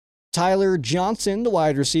 Tyler Johnson, the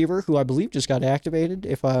wide receiver, who I believe just got activated,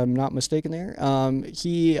 if I'm not mistaken there.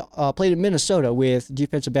 He played in Minnesota with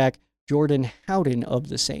defensive back Jordan Howden of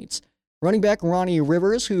the Saints. Running back Ronnie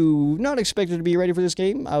Rivers, who not expected to be ready for this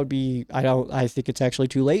game. I think it's actually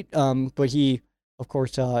too late. But he, of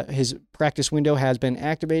course, his practice window has been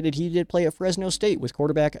activated. He did play at Fresno State with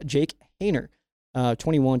quarterback Jake Haener,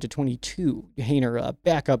 21 to 22. Haener,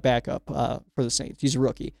 backup for the Saints. He's a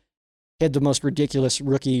rookie. Had the most ridiculous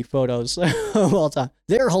rookie photos of all time.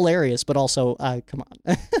 They're hilarious, but also, come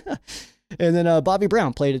on. And then Bobby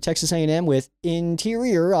Brown played at Texas A&M with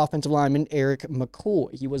interior offensive lineman Eric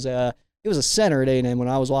McCoy. He was a center at A&M when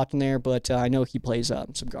I was watching there, but I know he plays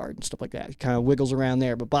some guard and stuff like that. He kind of wiggles around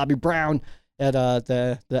there. But Bobby Brown at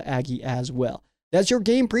the Aggie as well. That's your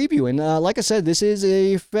game preview. And like I said, this is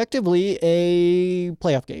effectively a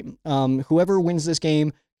playoff game. Whoever wins this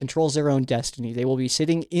game controls their own destiny. They will be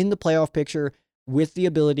sitting in the playoff picture with the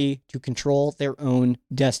ability to control their own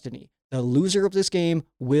destiny. The loser of this game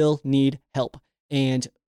will need help, and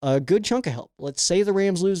a good chunk of help. Let's say the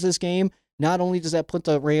Rams lose this game. Not only does that put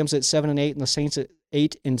the Rams at 7-8 and the Saints at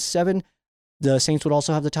 8-7, the Saints would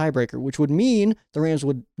also have the tiebreaker, which would mean the Rams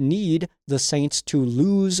would need the Saints to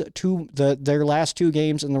lose their last 2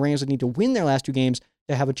 games, and the Rams would need to win their last 2 games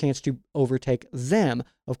to have a chance to overtake them.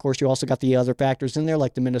 Of course, you also got the other factors in there,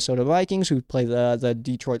 like the Minnesota Vikings, who play the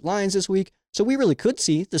Detroit Lions this week. So we really could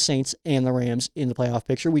see the Saints and the Rams in the playoff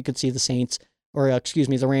picture. We could see the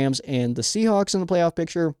Rams and the Seahawks in the playoff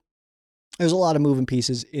picture. There's a lot of moving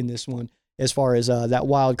pieces in this one as far as that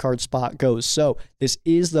wild card spot goes. So this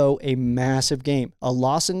is, though, a massive game. A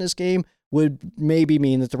loss in this game would maybe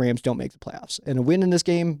mean that the Rams don't make the playoffs. And a win in this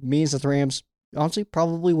game means that the Rams honestly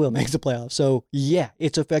probably will make the playoffs. So yeah,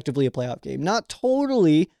 it's effectively a playoff game. Not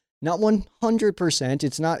totally, not 100%.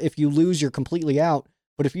 It's not if you lose, you're completely out.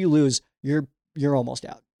 But if you lose, you're almost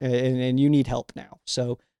out, and you need help now.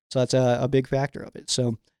 So that's a big factor of it.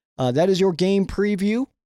 So that is your game preview.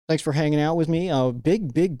 Thanks for hanging out with me.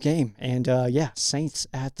 Big game, and yeah, Saints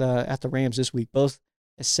at the Rams this week, both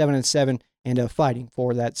at 7-7 and fighting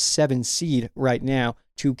for that 7 seed right now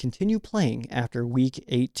to continue playing after Week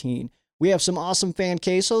 18. We have some awesome fan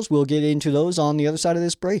quesos. We'll get into those on the other side of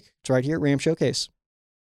this break. It's right here at Ram Showcase.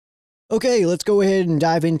 Okay, let's go ahead and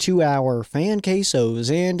dive into our fan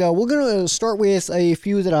quesos. And we're going to start with a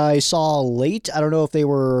few that I saw late. I don't know if they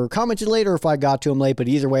were commented late or if I got to them late, but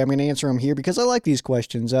either way, I'm going to answer them here because I like these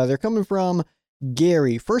questions. They're coming from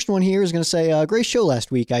Gary. First one here is going to say, great show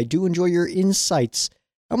last week. I do enjoy your insights.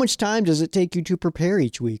 How much time does it take you to prepare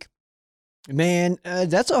each week? Man,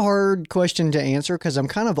 that's a hard question to answer because I'm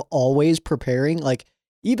kind of always preparing. Like,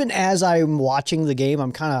 even as I'm watching the game,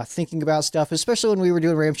 I'm kind of thinking about stuff, especially when we were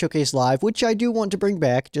doing Ram Showcase Live, which I do want to bring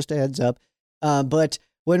back, just a heads up. But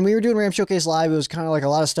when we were doing Ram Showcase Live, it was kind of like a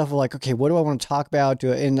lot of stuff of like, okay, what do I want to talk about?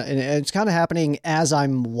 And it's kind of happening as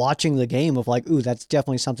I'm watching the game of like, ooh, that's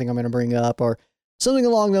definitely something I'm going to bring up or something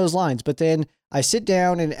along those lines. But then I sit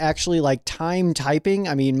down and actually like time typing.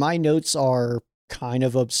 I mean, my notes are kind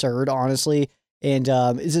of absurd, honestly. And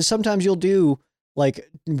is it sometimes you'll do like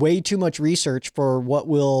way too much research for what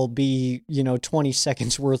will be, 20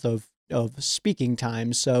 seconds worth of speaking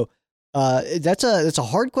time. So that's a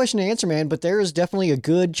hard question to answer, man, but there is definitely a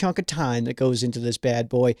good chunk of time that goes into this bad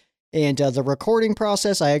boy. And the recording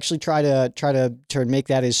process, I actually try to make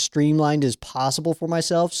that as streamlined as possible for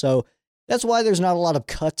myself. So that's why there's not a lot of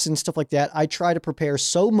cuts and stuff like that. I try to prepare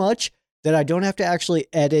so much that I don't have to actually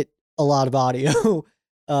edit a lot of audio.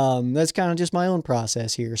 That's kind of just my own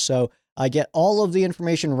process here. So I get all of the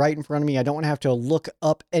information right in front of me. I don't have to look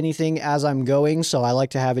up anything as I'm going. So I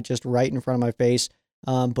like to have it just right in front of my face.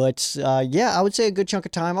 But yeah, I would say a good chunk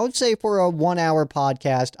of time. I would say for a 1 hour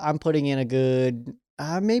podcast, I'm putting in a good,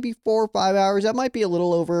 maybe 4 or 5 hours. That might be a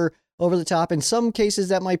little over the top. In some cases,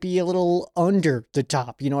 that might be a little under the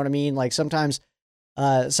top. You know what I mean? Like sometimes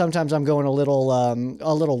I'm going a little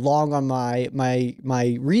long on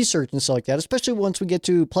my research and stuff like that, especially once we get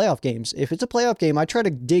to playoff games. If it's a playoff game, I try to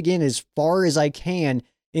dig in as far as I can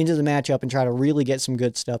into the matchup and try to really get some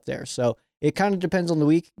good stuff there. So it kind of depends on the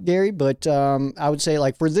week, Gary, but I would say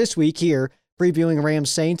like for this week here, previewing Rams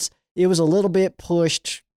Saints, it was a little bit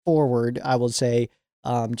pushed forward, I would say,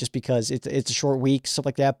 just because it's a short week, stuff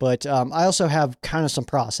like that. But I also have kind of some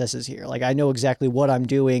processes here. Like I know exactly what I'm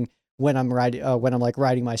doing when I'm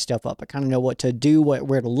writing my stuff up. I kind of know what to do,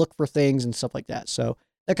 where to look for things and stuff like that. So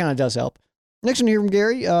that kind of does help. Next one here from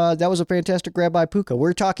Gary. That was a fantastic grab by Puka.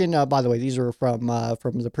 We're talking, by the way, these are from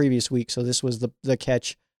the previous week. So this was the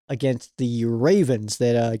catch against the Ravens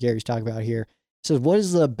that Gary's talking about here. It says, what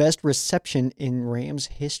is the best reception in Rams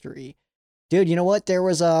history? Dude, you know what? There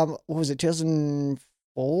was, what was it,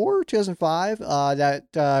 2004, 2005?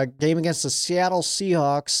 That game against the Seattle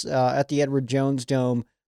Seahawks at the Edward Jones Dome,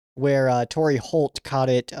 where Torrey Holt caught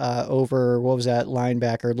it over, what was that,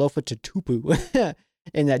 linebacker, Lofa Tatupu,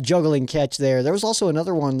 in that juggling catch there. There was also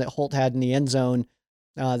another one that Holt had in the end zone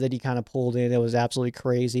that he kind of pulled in. It was absolutely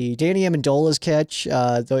crazy. Danny Amendola's catch,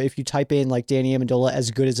 though, if you type in like Danny Amendola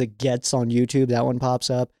as good as it gets on YouTube, that one pops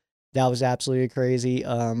up. That was absolutely crazy.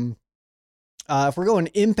 If we're going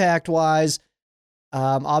impact-wise,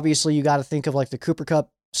 obviously you got to think of like the Cooper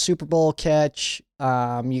Kupp Super Bowl catch.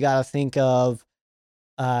 You got to think of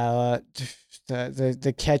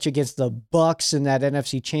the catch against the Bucks in that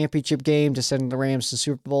NFC Championship game to send the Rams to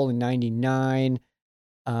Super Bowl in '99.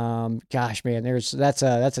 Gosh, man, that's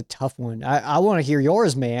a tough one. I want to hear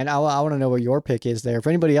yours, man. I want to know what your pick is there. If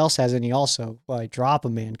anybody else has any, also drop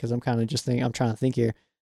them, man, because I'm kind of I'm trying to think here.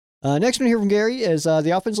 Next one here from Gary is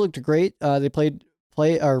the offense looked great. They played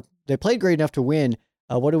great enough to win.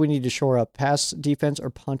 What do we need to shore up? Pass defense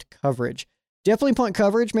or punt coverage? Definitely punt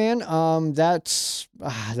coverage, man. That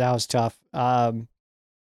was tough. I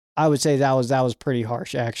would say that was pretty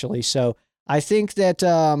harsh, actually. So I think that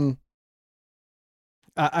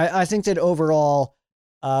I think that overall,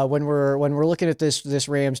 when we're looking at this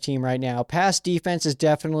Rams team right now, pass defense is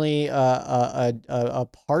definitely a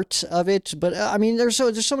part of it. But I mean, there's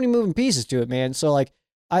so many moving pieces to it, man. So like,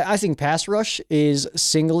 I think pass rush is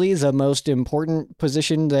singly the most important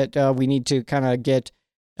position that we need to kind of get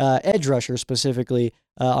edge rusher specifically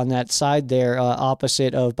on that side there,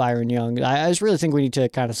 opposite of Byron Young. I just really think we need to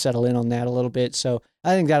kind of settle in on that a little bit. So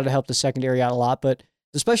I think that would help the secondary out a lot. But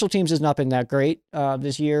the special teams has not been that great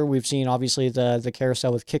this year. We've seen obviously the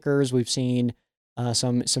carousel with kickers. We've seen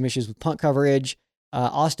some issues with punt coverage.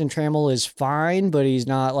 Austin Trammell is fine, but he's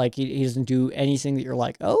not like he doesn't do anything that you're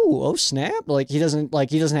like, oh snap, like he doesn't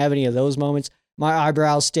have any of those moments. My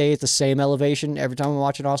eyebrows stay at the same elevation every time I'm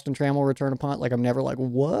watching Austin Trammell return a punt. Like I'm never like,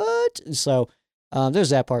 what? So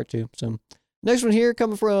there's that part too. So next one here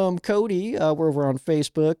coming from Cody. We're over on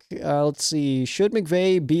Facebook. Let's see. Should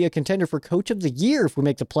McVay be a contender for Coach of the Year if we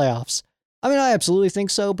make the playoffs? I mean, I absolutely think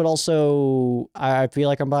so, but also I feel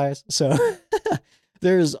like I'm biased. So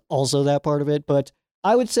there's also that part of it. But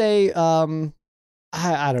I would say, I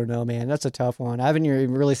don't know, man. That's a tough one. I haven't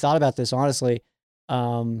even really thought about this, honestly.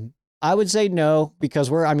 I would say no, because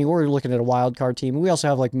we're looking at a wild card team. We also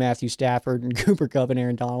have like Matthew Stafford and Cooper Kupp and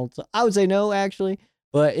Aaron Donald. So I would say no, actually.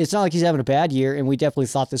 But it's not like he's having a bad year, and we definitely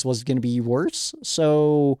thought this was going to be worse.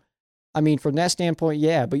 So, I mean, from that standpoint,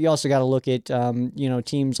 yeah. But you also got to look at,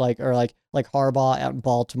 teams like Harbaugh out in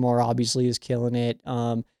Baltimore obviously is killing it.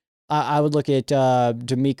 I would look at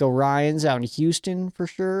D'Amico Ryans out in Houston for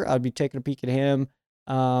sure. I'd be taking a peek at him.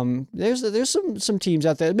 There's some teams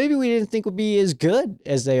out there maybe we didn't think would be as good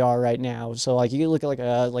as they are right now. So like you can look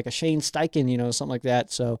at like a Shane Steichen, something like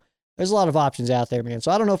that. So there's a lot of options out there, man.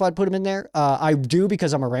 So I don't know if I'd put him in there. I do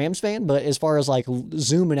because I'm a Rams fan, but as far as like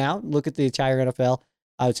zooming out, look at the entire NFL,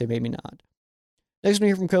 I would say maybe not. Next one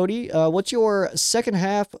here from Cody. What's your second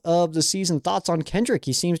half of the season thoughts on Kendrick?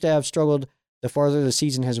 He seems to have struggled the farther the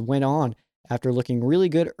season has went on. After looking really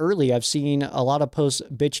good early, I've seen a lot of posts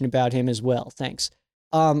bitching about him as well. Thanks.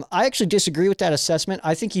 I actually disagree with that assessment.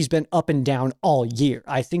 I think he's been up and down all year.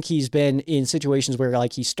 I think he's been in situations where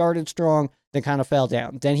like he started strong, then kind of fell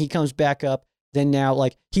down. Then he comes back up. Then now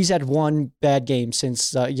like he's had one bad game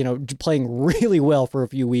since, playing really well for a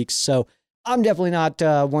few weeks. So I'm definitely not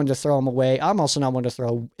one to throw him away. I'm also not one to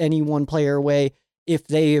throw any one player away if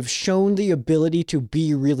they have shown the ability to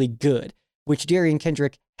be really good, which Derion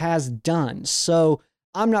Kendrick has done. So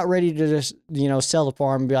I'm not ready to just, sell the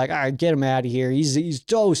farm and be like, all right, get him out of here. He's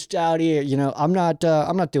dosed out here. I'm not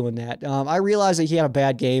doing that. I realize that he had a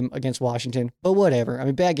bad game against Washington, but whatever. I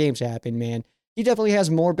mean, bad games happen, man. He definitely has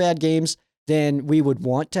more bad games than we would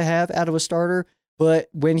want to have out of a starter. But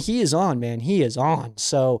when he is on, man, he is on.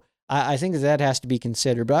 So I think that has to be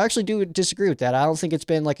considered. But I actually do disagree with that. I don't think it's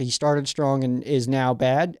been like he started strong and is now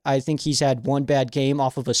bad. I think he's had one bad game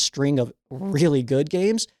off of a string of really good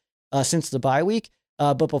games since the bye week.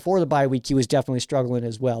 But before the bye week, he was definitely struggling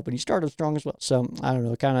as well. But he started strong as well. So, I don't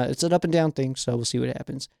know. It's an up and down thing. So, we'll see what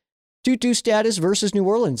happens. 2-2 status versus New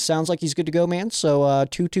Orleans. Sounds like he's good to go, man. So,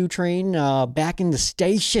 2-2 train back in the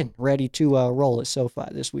station, ready to roll at SoFi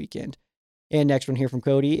this weekend. And next one here from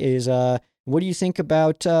Cody is, what do you think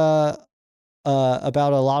about a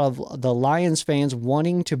lot of the Lions fans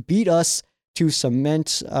wanting to beat us to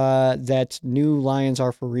cement that new Lions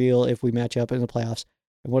are for real if we match up in the playoffs?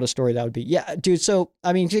 And what a story that would be. Yeah, dude. So,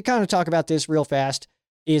 I mean, to kind of talk about this real fast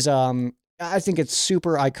is, I think it's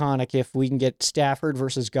super iconic if we can get Stafford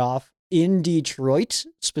versus Goff in Detroit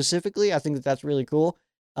specifically. I think that's really cool.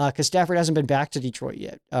 Cause Stafford hasn't been back to Detroit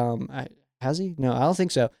yet. Has he? No, I don't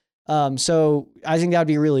think so. So I think that would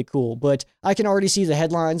be really cool, but I can already see the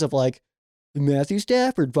headlines of like, Matthew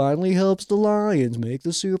Stafford finally helps the Lions make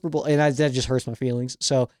the Super Bowl. And that just hurts my feelings.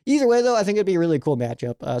 So either way, though, I think it'd be a really cool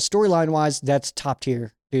matchup. Storyline-wise, that's top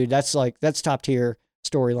tier. Dude, that's top tier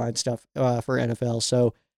storyline stuff for NFL.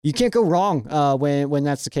 So you can't go wrong when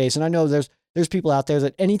that's the case. And I know there's people out there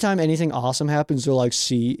that anytime anything awesome happens, they're like,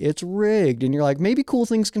 see, it's rigged. And you're like, maybe cool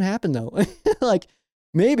things can happen, though. Like,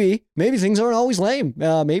 maybe things aren't always lame.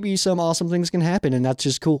 Maybe some awesome things can happen, and that's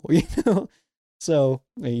just cool, So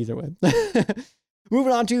either way,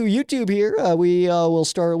 moving on to YouTube here,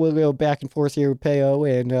 we'll go back and forth here with Peo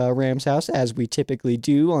and Rams House as we typically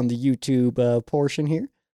do on the YouTube portion here.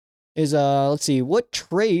 Is let's see, what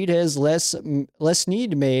trade has Les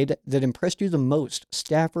Snead made that impressed you the most?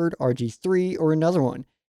 Stafford, RG3, or another one?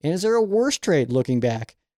 And is there a worse trade looking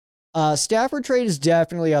back? Stafford trade is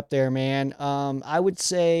definitely up there, man. I would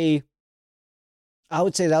say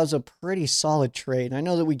that was a pretty solid trade. I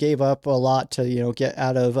know that we gave up a lot to, get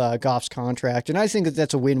out of Goff's contract, and I think that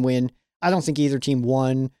that's a win-win. I don't think either team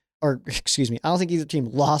won, I don't think either team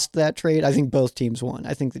lost that trade. I think both teams won.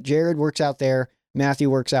 I think that Jared works out there, Matthew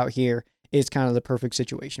works out here. It's kind of the perfect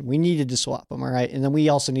situation. We needed to swap them, all right? And then we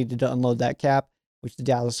also needed to unload that cap, which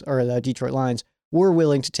the Detroit Lions were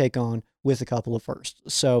willing to take on with a couple of firsts.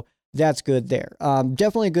 So that's good there.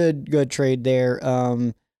 Definitely a good trade there.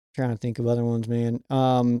 Trying to think of other ones, man.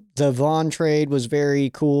 The Vaughn trade was very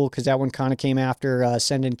cool because that one kind of came after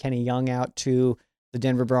sending Kenny Young out to the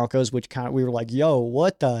Denver Broncos, which we were like, yo,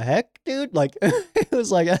 what the heck, dude? Like, it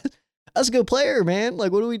was like, that's a good player, man.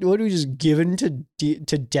 Like, what are we just giving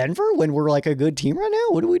to Denver when we're like a good team right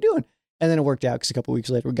now? What are we doing? And then it worked out because a couple weeks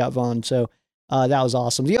later we got Vaughn. So that was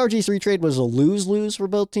awesome. The RG3 trade was a lose-lose for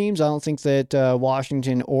both teams. I don't think that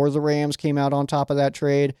Washington or the Rams came out on top of that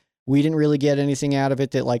trade. We didn't really get anything out of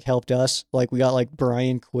it that like helped us. Like we got like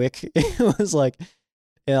Brian Quick. It was like,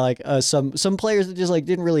 yeah, like some players that just like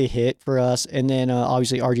didn't really hit for us. And then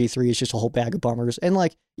obviously RG3 is just a whole bag of bummers. And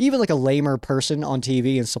like even like a lamer person on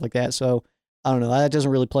TV and stuff like that. So I don't know. That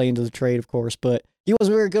doesn't really play into the trade, of course, but he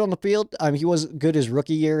wasn't very good on the field. I mean, he was good his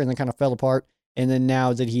rookie year and then kind of fell apart. And then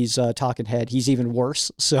now that he's talking head, he's even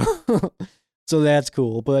worse. So so that's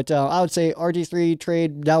cool. But I would say RG3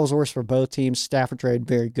 trade, that was worse for both teams. Stafford trade,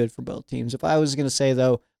 very good for both teams. If I was going to say,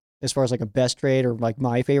 though, as far as like a best trade or like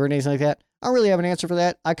my favorite, anything like that, I don't really have an answer for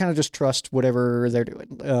that. I kind of just trust whatever they're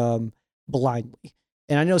doing blindly.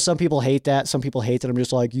 And I know some people hate that. Some people hate that I'm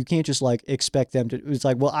just like, you can't just like expect them to. It's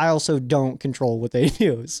like, well, I also don't control what they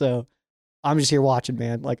do. So I'm just here watching,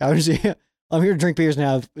 man. Like I'm here to drink beers and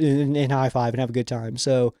have and high five and have a good time.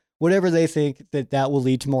 So whatever they think that will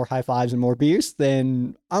lead to more high fives and more beers,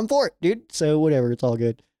 then I'm for it, dude. So whatever, it's all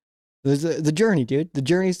good. The journey, dude. The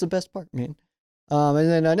journey is the best part, man. And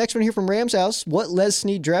then next one here from Rams House. What Les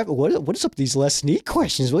Snead draft? What is up with these Les Snead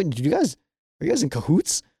questions? What are you guys in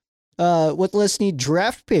cahoots? What Les Snead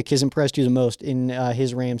draft pick has impressed you the most in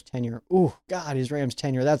his Rams tenure? Oh God, his Rams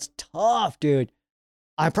tenure. That's tough, dude.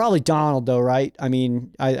 I'm probably Donald though, right? I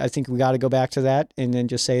mean, I think we got to go back to that and then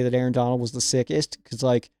just say that Aaron Donald was the sickest because,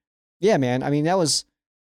 like, yeah, man. I mean, that was.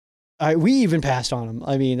 We even passed on him.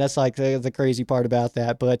 I mean, that's like the crazy part about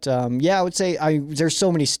that. But yeah, I would say there's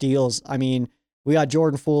so many steals. I mean, we got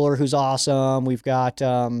Jordan Fuller, who's awesome. We've got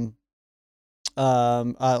like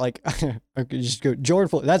just go Jordan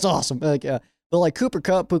Fuller. That's awesome. Like, but like Cooper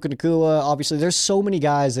Kupp, Puka Nacua. Obviously, there's so many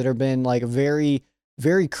guys that have been like very,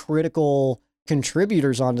 very critical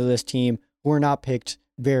contributors onto this team who are not picked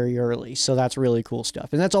very early. So that's really cool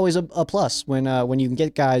stuff, and that's always a plus when you can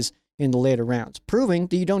get guys in the later rounds, proving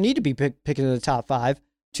that you don't need to be picking in the top 5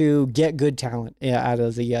 to get good talent out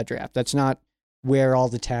of the draft. That's not where all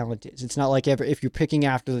the talent is. It's not like if you're picking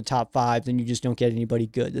after the top 5, then you just don't get anybody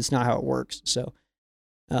good. That's not how it works. So,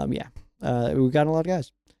 yeah, we got a lot of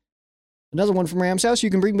guys. Another one from Rams House. You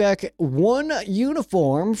can bring back one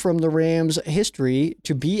uniform from the Rams history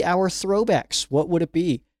to be our throwbacks. What would it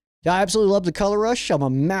be? I absolutely love the color rush. I'm a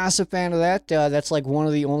massive fan of that. That's like one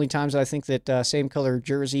of the only times I think that same color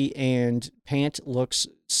jersey and pant looks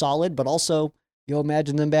solid, but also you'll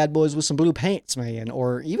imagine them bad boys with some blue pants, man,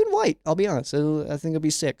 or even white. I'll be honest. I think it'll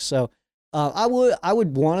be sick. So I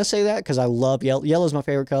would want to say that because I love yellow. Yellow is my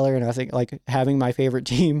favorite color, and I think like having my favorite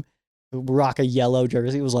team rock a yellow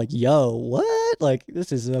jersey was like, yo, what? Like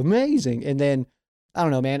this is amazing. And then I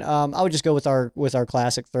don't know, man. I would just go with our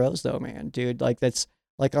classic throws though, man, dude. Like that's.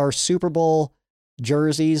 Like our Super Bowl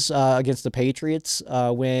jerseys against the Patriots,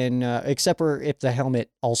 when except for if the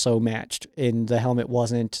helmet also matched and the helmet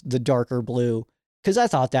wasn't the darker blue, because I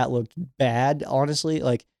thought that looked bad, honestly.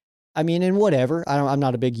 Like, I mean, and whatever. I'm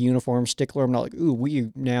not a big uniform stickler. I'm not like, ooh,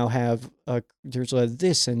 we now have there's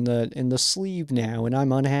this in the sleeve now, and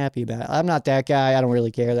I'm unhappy about it. I'm not that guy. I don't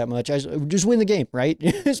really care that much. I just win the game, right?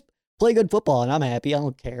 Just play good football, and I'm happy. I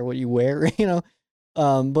don't care what you wear, you know.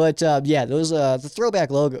 But yeah, those the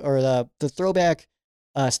throwback logo or the throwback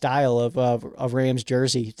style of Rams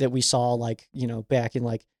jersey that we saw like, you know, back in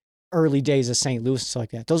like early days of St. Louis and stuff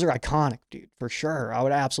like that. Those are iconic, dude, for sure. I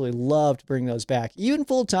would absolutely love to bring those back. Even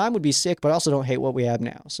full time would be sick, but I also don't hate what we have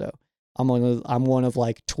now. So I'm one of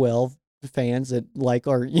like 12 fans that like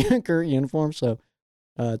our current uniform. So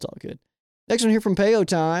it's all good. Next one here from Payo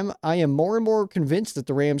Time. I am more and more convinced that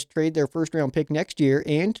the Rams trade their first round pick next year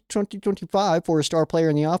and 2025 for a star player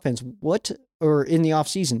in the offense. In the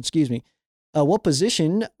offseason, excuse me. What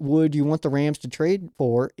position would you want the Rams to trade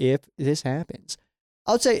for if this happens?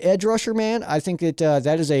 I would say edge rusher, man. I think that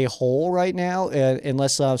that is a hole right now,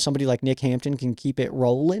 unless somebody like Nick Hampton can keep it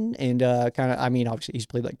rolling and kind of, I mean, obviously he's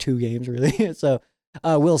played like 2 games really. So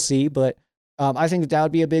we'll see, but I think that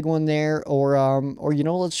would be a big one there, or you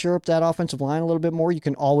know, let's shore up that offensive line a little bit more. You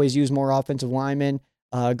can always use more offensive linemen.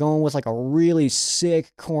 Going with like a really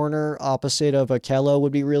sick corner opposite of Akello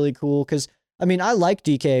would be really cool. Because I mean, I like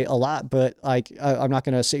DK a lot, but like I'm not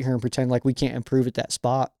gonna sit here and pretend like we can't improve at that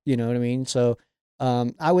spot. You know what I mean? So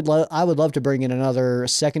I would love to bring in another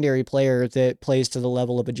secondary player that plays to the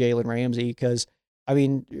level of a Jalen Ramsey. Because I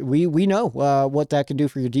mean, we know what that can do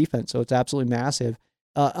for your defense. So it's absolutely massive.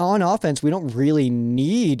 On offense, we don't really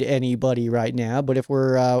need anybody right now, but if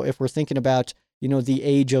we're thinking about, you know, the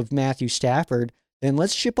age of Matthew Stafford, then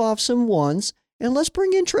let's ship off some ones and let's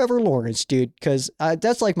bring in Trevor Lawrence, dude, because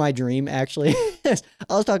that's like my dream, actually. I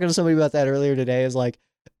was talking to somebody about that earlier today. Is like,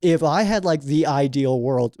 if I had like the ideal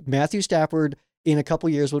world, Matthew Stafford in a couple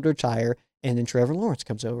years would retire, and then Trevor Lawrence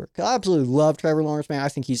comes over. I absolutely love Trevor Lawrence, man. I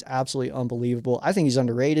think he's absolutely unbelievable. I think he's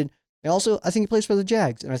underrated. And also, I think he plays for the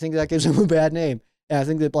Jags, and I think that gives him a bad name. And I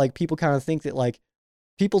think that like people kind of think that like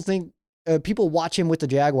people watch him with the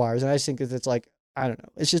Jaguars, and I just think that it's like, I don't know.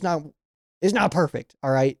 It's not perfect.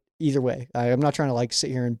 All right. Either way, I'm not trying to like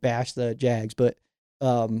sit here and bash the Jags, but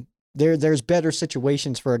there's better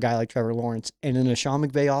situations for a guy like Trevor Lawrence, and in a Sean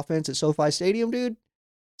McVay offense at SoFi Stadium, dude,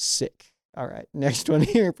 sick. All right, next one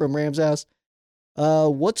here from Rams House.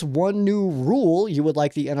 What's one new rule you would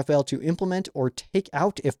like the NFL to implement or take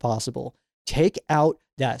out if possible? Take out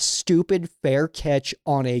that stupid fair catch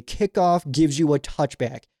on a kickoff gives you a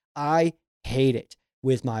touchback. I hate it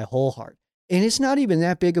with my whole heart. And it's not even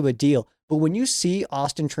that big of a deal. But when you see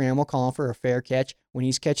Austin Trammell calling for a fair catch when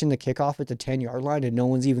he's catching the kickoff at the 10-yard line and no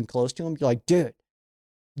one's even close to him, you're like, dude,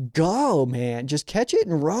 go, man. Just catch it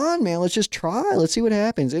and run, man. Let's just try. Let's see what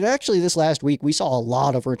happens. And actually, this last week, we saw a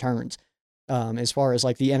lot of returns as far as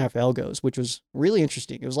like the NFL goes, which was really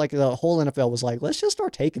interesting. It was like the whole NFL was like, let's just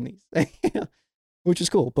start taking these, which is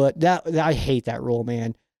cool. But that I hate that rule,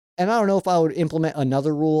 man. And I don't know if I would implement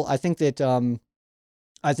another rule. I think that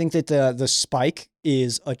the spike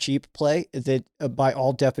is a cheap play that by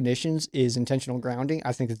all definitions is intentional grounding.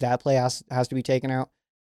 I think that play has to be taken out.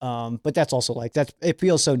 But that's also like, it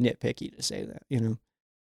feels so nitpicky to say that, you know.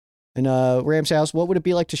 And Rams House, what would it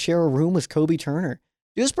be like to share a room with Kobe Turner?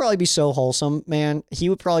 It would probably be so wholesome, man. He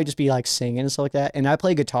would probably just be like singing and stuff like that. And I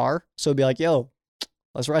play guitar, so it'd be like, yo,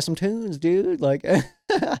 let's write some tunes, dude. Like,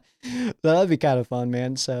 that'd be kind of fun,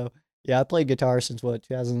 man. So yeah, I played guitar since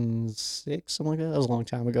 2006, something like that. That was a long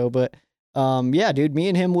time ago. But yeah, dude, me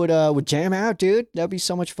and him would jam out, dude. That'd be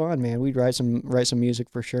so much fun, man. We'd write some music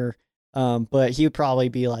for sure. But he'd probably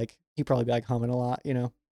be like humming a lot, you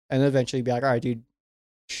know, and eventually be like, all right, dude,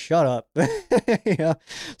 shut up. Yeah.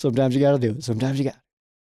 Sometimes you got to do it. Sometimes you got.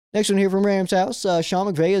 Next one here from Rams House.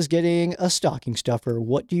 Sean McVay is getting a stocking stuffer.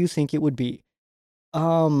 What do you think it would be?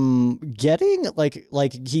 Getting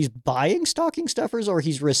like he's buying stocking stuffers or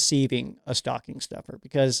he's receiving a stocking stuffer,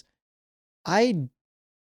 because I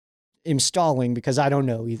am stalling because I don't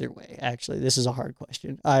know either way. Actually, this is a hard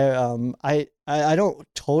question. I don't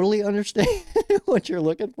totally understand what you're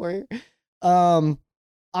looking for here. I'm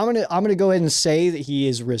gonna go ahead and say that he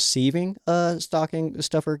is receiving a stocking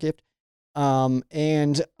stuffer gift.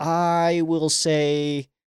 And I will say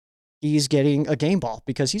he's getting a game ball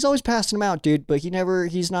because he's always passing them out, dude, but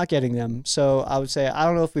he's not getting them. So I would say, I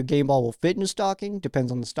don't know if a game ball will fit in a stocking.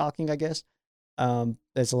 Depends on the stocking, I guess.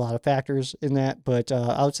 There's a lot of factors in that, but,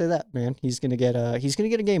 I would say that, man, he's going to get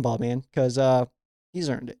a game ball, man, because, he's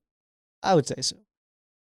earned it. I would say so.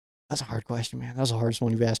 That's a hard question, man. That's the hardest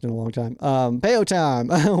one you've asked in a long time. Payo time.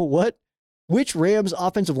 Which Rams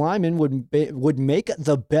offensive lineman would make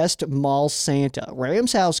the best mall Santa?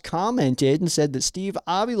 Rams House commented and said that Steve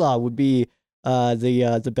Avila would be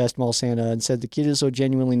the best mall Santa, and said the kid is so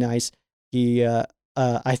genuinely nice.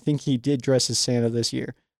 I think he did dress as Santa this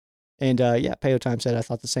year. And yeah, Payo Time said I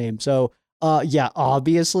thought the same. So yeah,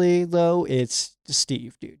 obviously though, it's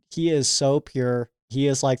Steve, dude. He is so pure. He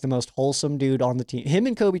is like the most wholesome dude on the team. Him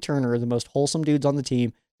and Kobe Turner are the most wholesome dudes on the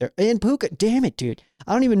team. And Puka, damn it, dude.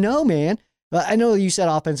 I don't even know, man. I know you said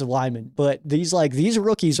offensive lineman, but these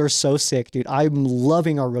rookies are so sick, dude. I'm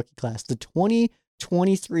loving our rookie class. The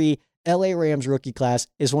 2023 LA Rams rookie class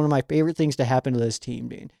is one of my favorite things to happen to this team,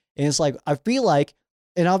 dude. And it's like, I feel like,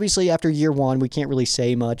 and obviously after year one, we can't really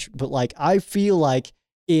say much, but like, I feel like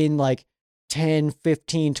in like 10,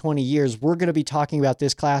 15, 20 years, we're going to be talking about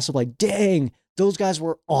this class of like, dang, those guys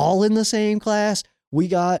were all in the same class. We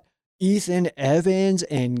got Ethan Evans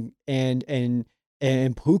and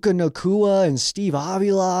Puka Nacua and Steve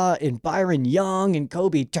Avila and Byron Young and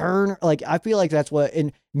Kobe Turner. Like, I feel like that's what,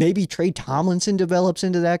 and maybe Trey Tomlinson develops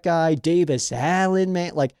into that guy, Davis Allen,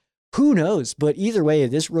 man. Like, who knows? But either way,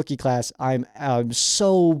 this rookie class, I'm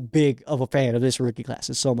so big of a fan of this rookie class.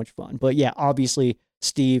 It's so much fun. But yeah, obviously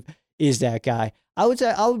Steve is that guy. I would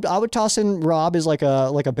say I would toss in Rob as like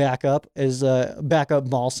a backup, as a backup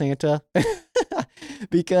mall Santa,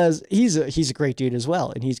 because he's a great dude as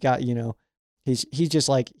well, and he's got, you know, he's just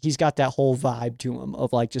like, he's got that whole vibe to him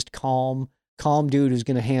of like just calm dude who's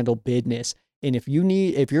gonna handle business. And if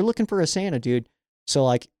you're looking for a Santa, dude, so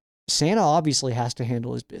like Santa obviously has to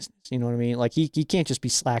handle his business. You know what I mean? Like he can't just be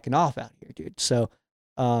slacking off out here, dude. So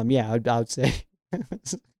yeah, I would say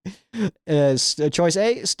choice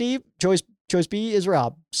A, Steve. Choice B is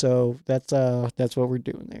Rob. So that's what we're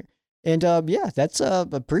doing there. And yeah, that's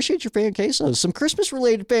appreciate your fan quesos. Some Christmas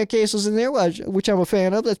related fan quesos in there, which I'm a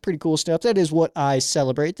fan of. That's pretty cool stuff. That is what I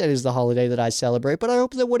celebrate. That is the holiday that I celebrate. But I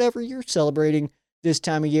hope that whatever you're celebrating this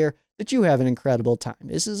time of year, that you have an incredible time.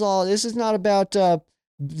 This is not about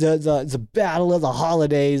the battle of the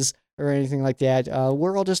holidays or anything like that.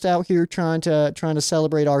 We're all just out here trying to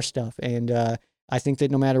celebrate our stuff. And I think that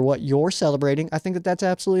no matter what you're celebrating, I think that that's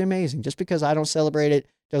absolutely amazing. Just because I don't celebrate it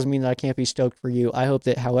doesn't mean that I can't be stoked for you. I hope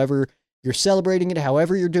that however you're celebrating it,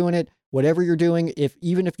 however you're doing it, whatever you're doing,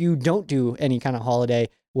 even if you don't do any kind of holiday,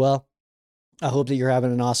 well, I hope that you're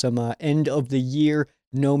having an awesome end of the year,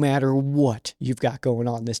 no matter what you've got going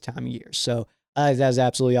on this time of year. So that's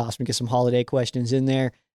absolutely awesome to get some holiday questions in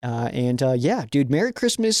there. And yeah, dude, Merry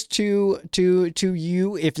Christmas to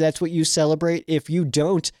you if that's what you celebrate. If you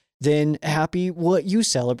don't, then happy what you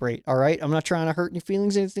celebrate. All right. I'm not trying to hurt any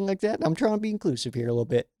feelings, anything like that. I'm trying to be inclusive here a little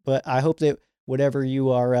bit, but I hope that whatever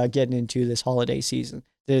you are getting into this holiday season,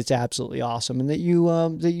 that it's absolutely awesome, and that you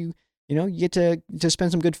you get to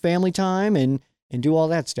spend some good family time and do all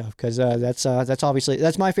that stuff. Cause that's obviously,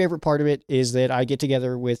 that's my favorite part of it, is that I get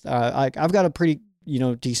together with, I've got a pretty,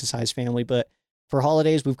 decent sized family, but for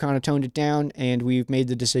holidays, we've kind of toned it down, and we've made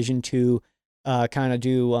the decision to kind of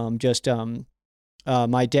do just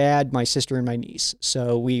my dad, my sister, and my niece.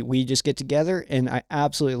 So we just get together, and I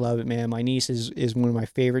absolutely love it, man. My niece is one of my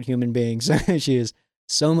favorite human beings. She is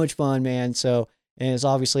so much fun, man. So, and it's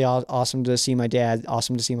obviously awesome to see my dad,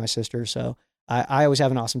 awesome to see my sister. So I always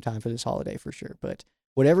have an awesome time for this holiday for sure. But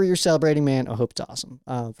whatever you're celebrating, man, I hope it's awesome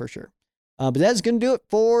for sure. But that's gonna do it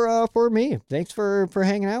for me. Thanks for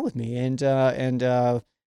hanging out with me, and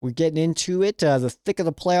we're getting into it, the thick of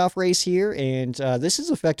the playoff race here, and this is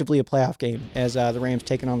effectively a playoff game as the Rams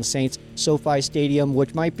taking on the Saints. SoFi Stadium,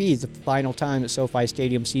 which might be the final time that SoFi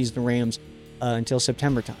Stadium sees the Rams until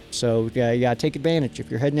September time. So you gotta take advantage if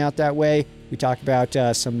you're heading out that way. We talked about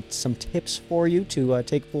some tips for you to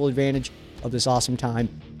take full advantage of this awesome time,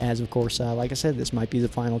 as of course, like I said, this might be the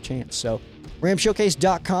final chance. So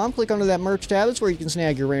RamsShowcase.com, click onto that merch tab. That's where you can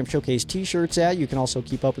snag your Rams Showcase t-shirts at. You can also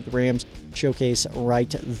keep up with the Rams Showcase right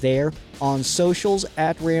there. On socials,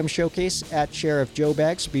 at Rams Showcase, at Sheriff Joe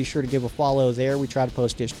Bags. Be sure to give a follow there. We try to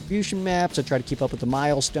post distribution maps. I try to keep up with the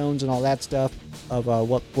milestones and all that stuff of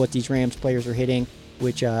what these Rams players are hitting,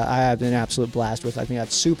 which I have an absolute blast with. I think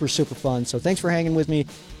that's super, super fun. So thanks for hanging with me.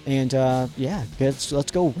 And yeah,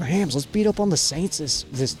 let's go Rams. Let's beat up on the Saints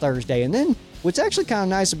this Thursday. And then what's actually kind of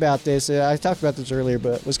nice about this, I talked about this earlier,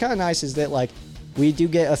 but what's kind of nice is that, like, we do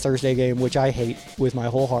get a Thursday game, which I hate with my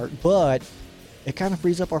whole heart, but it kind of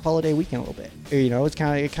frees up our holiday weekend a little bit. It's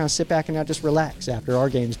kind of sit back and not just relax after our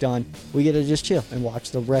game's done. We get to just chill and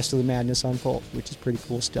watch the rest of the madness unfold, which is pretty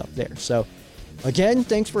cool stuff there. So again,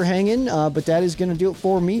 thanks for hanging, but that is going to do it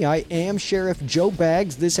for me. I am Sheriff Joe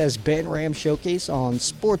Bags. This has been Ram Showcase on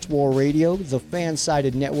Sports War Radio, the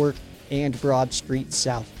fan-sided network, and Broad Street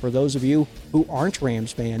South. For those of you who aren't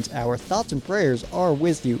Rams fans, our thoughts and prayers are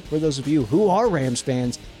with you. For those of you who are Rams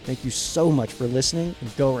fans, thank you so much for listening,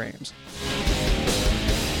 and go Rams.